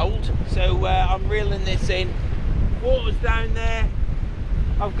feel cold, so I'm reeling this in. Water's down there.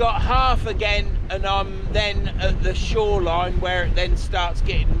 I've got half again, and I'm then at the shoreline where it then starts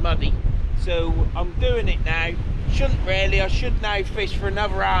getting muddy. So I'm doing it now. Shouldn't really. I should now fish for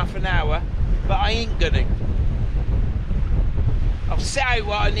another half an hour, but I ain't gonna. I've set out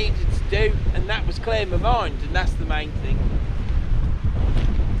what I needed to do, and that was clear my mind, and that's the main thing.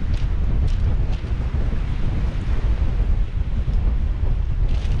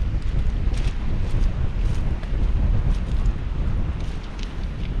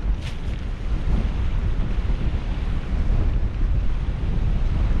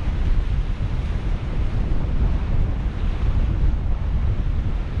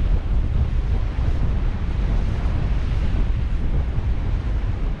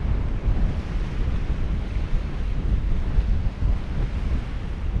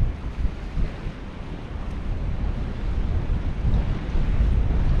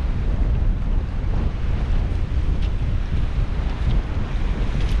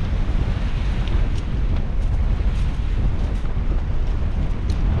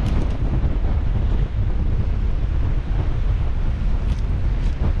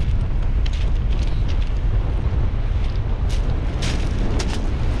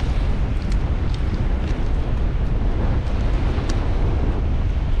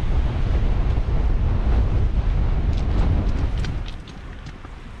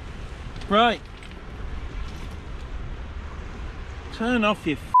 Right. Turn off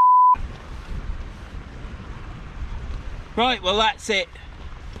your Right, well that's it.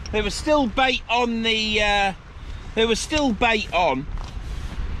 There was still bait on the there was still bait on.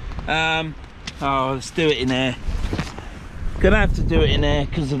 Oh, let's do it in air. Gonna have to do it in air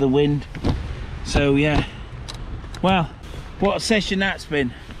because of the wind. So yeah, well, what a session that's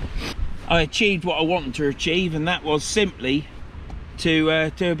been. I achieved what I wanted to achieve, and that was simply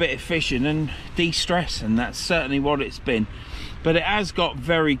to do a bit of fishing and de-stress, and that's certainly what it's been. But it has got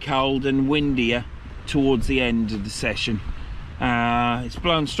very cold and windier towards the end of the session. It's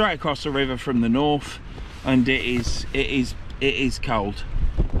blown straight across the river from the north, and it is cold.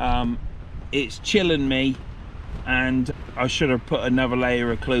 It's chilling me, and I should have put another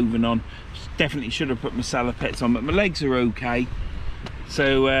layer of clothing on. Definitely should have put my salopettes on, but my legs are okay.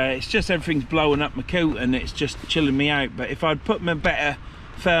 So it's just everything's blowing up my coat and it's just chilling me out. But if I'd put my better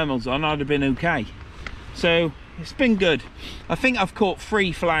thermals on, I'd have been okay. So it's been good. I think I've caught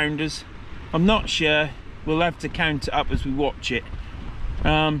 3 flounders. I'm not sure. We'll have to count it up as we watch it.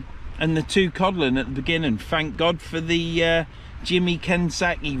 And the 2 codling at the beginning. Thank God for the Jimmy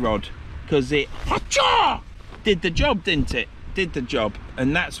Kensaki rod, because it did the job, didn't it? Did the job.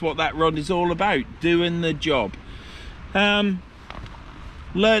 And that's what that rod is all about, doing the job.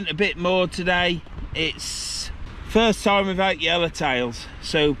 Learned a bit more today. It's first time without yellowtails,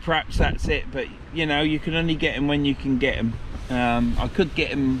 so perhaps that's it. But you know, you can only get them when you can get them. I could get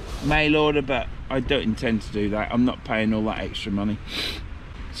them mail order, but I don't intend to do that. I'm not paying all that extra money.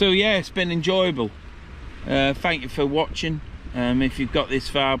 So yeah, it's been enjoyable. Thank you for watching. If you've got this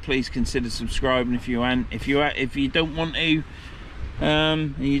far, please consider subscribing. If you aren't, if you don't want to,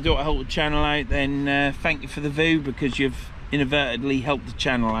 and you don't help the channel out, then thank you for the view, because you've inadvertently helped the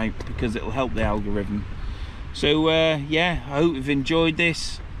channel out, because it'll help the algorithm. So yeah, I hope you've enjoyed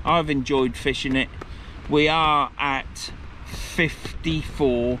this. I've enjoyed fishing it. We are at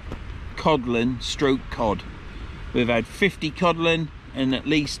 54 codling stroke cod. We've had 50 codling and at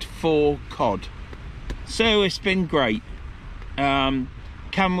least 4 cod. So it's been great.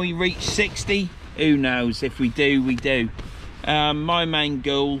 Can we reach 60? Who knows? If we do, we do. My main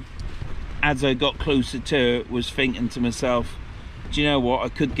goal, as I got closer to it, was thinking to myself, do you know what, I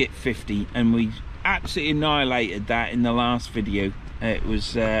could get 50, and we absolutely annihilated that in the last video. It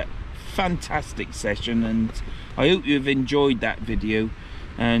was a fantastic session, and I hope you've enjoyed that video,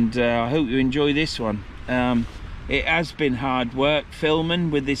 and I hope you enjoy this one. It has been hard work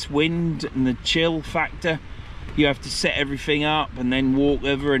filming with this wind and the chill factor. You have to set everything up and then walk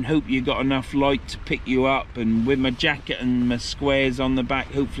over and hope you got enough light to pick you up, and with my jacket and my squares on the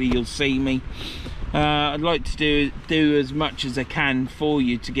back, hopefully you'll see me. I'd like to do as much as I can for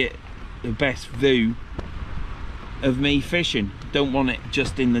you to get the best view of me fishing. Don't want it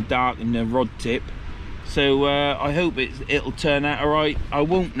just in the dark in the rod tip. So I hope it'll turn out alright. I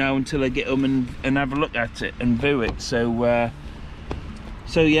won't know until I get home and have a look at it and view it. So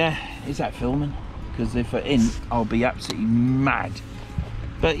yeah, is that filming? Because if I ain't, I'll be absolutely mad.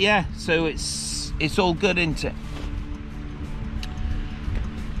 But yeah, so it's all good, isn't it?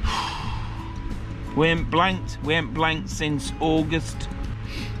 We ain't blanked since August.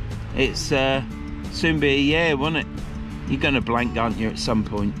 It's soon be a year, won't it? You're gonna blank, aren't you, at some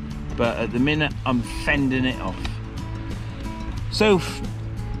point? But at the minute, I'm fending it off. So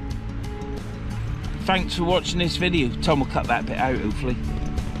thanks for watching this video. Tom will cut that bit out, hopefully.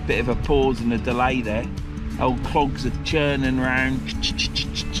 Bit of a pause and a delay there. Old clogs are churning around.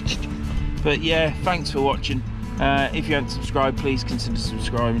 But yeah, thanks for watching. If you haven't subscribed, please consider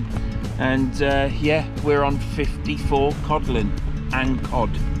subscribing. And yeah, we're on 54 codling and cod,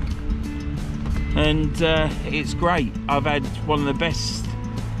 and it's great. I've had one of the best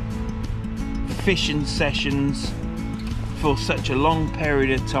fishing sessions for such a long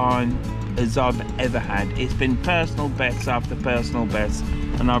period of time as I've ever had. It's been personal best after personal best,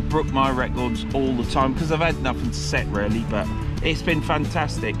 and I've broke my records all the time because I've had nothing to set really, but it's been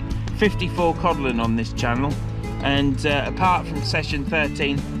fantastic. 54 codling on this channel, and apart from session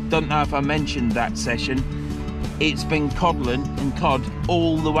 13, don't know if I mentioned that session, it's been codling and cod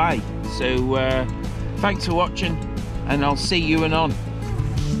all the way. So thanks for watching, and I'll see you anon.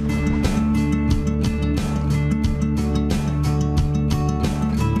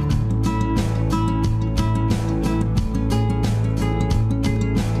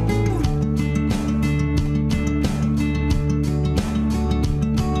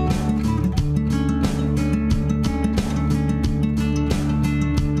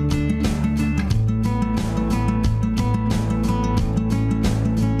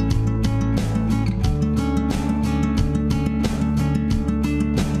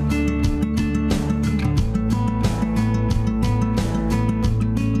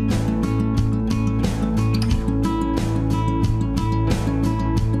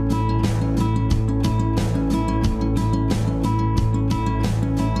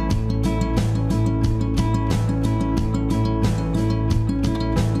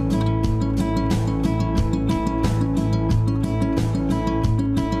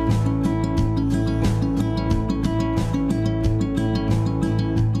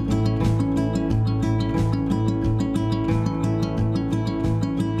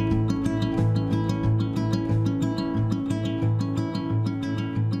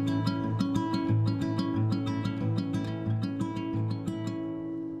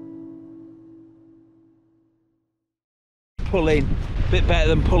 pull in. Bit better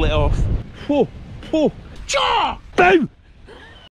than pull it off. Whoa, whoa, cha! Boo!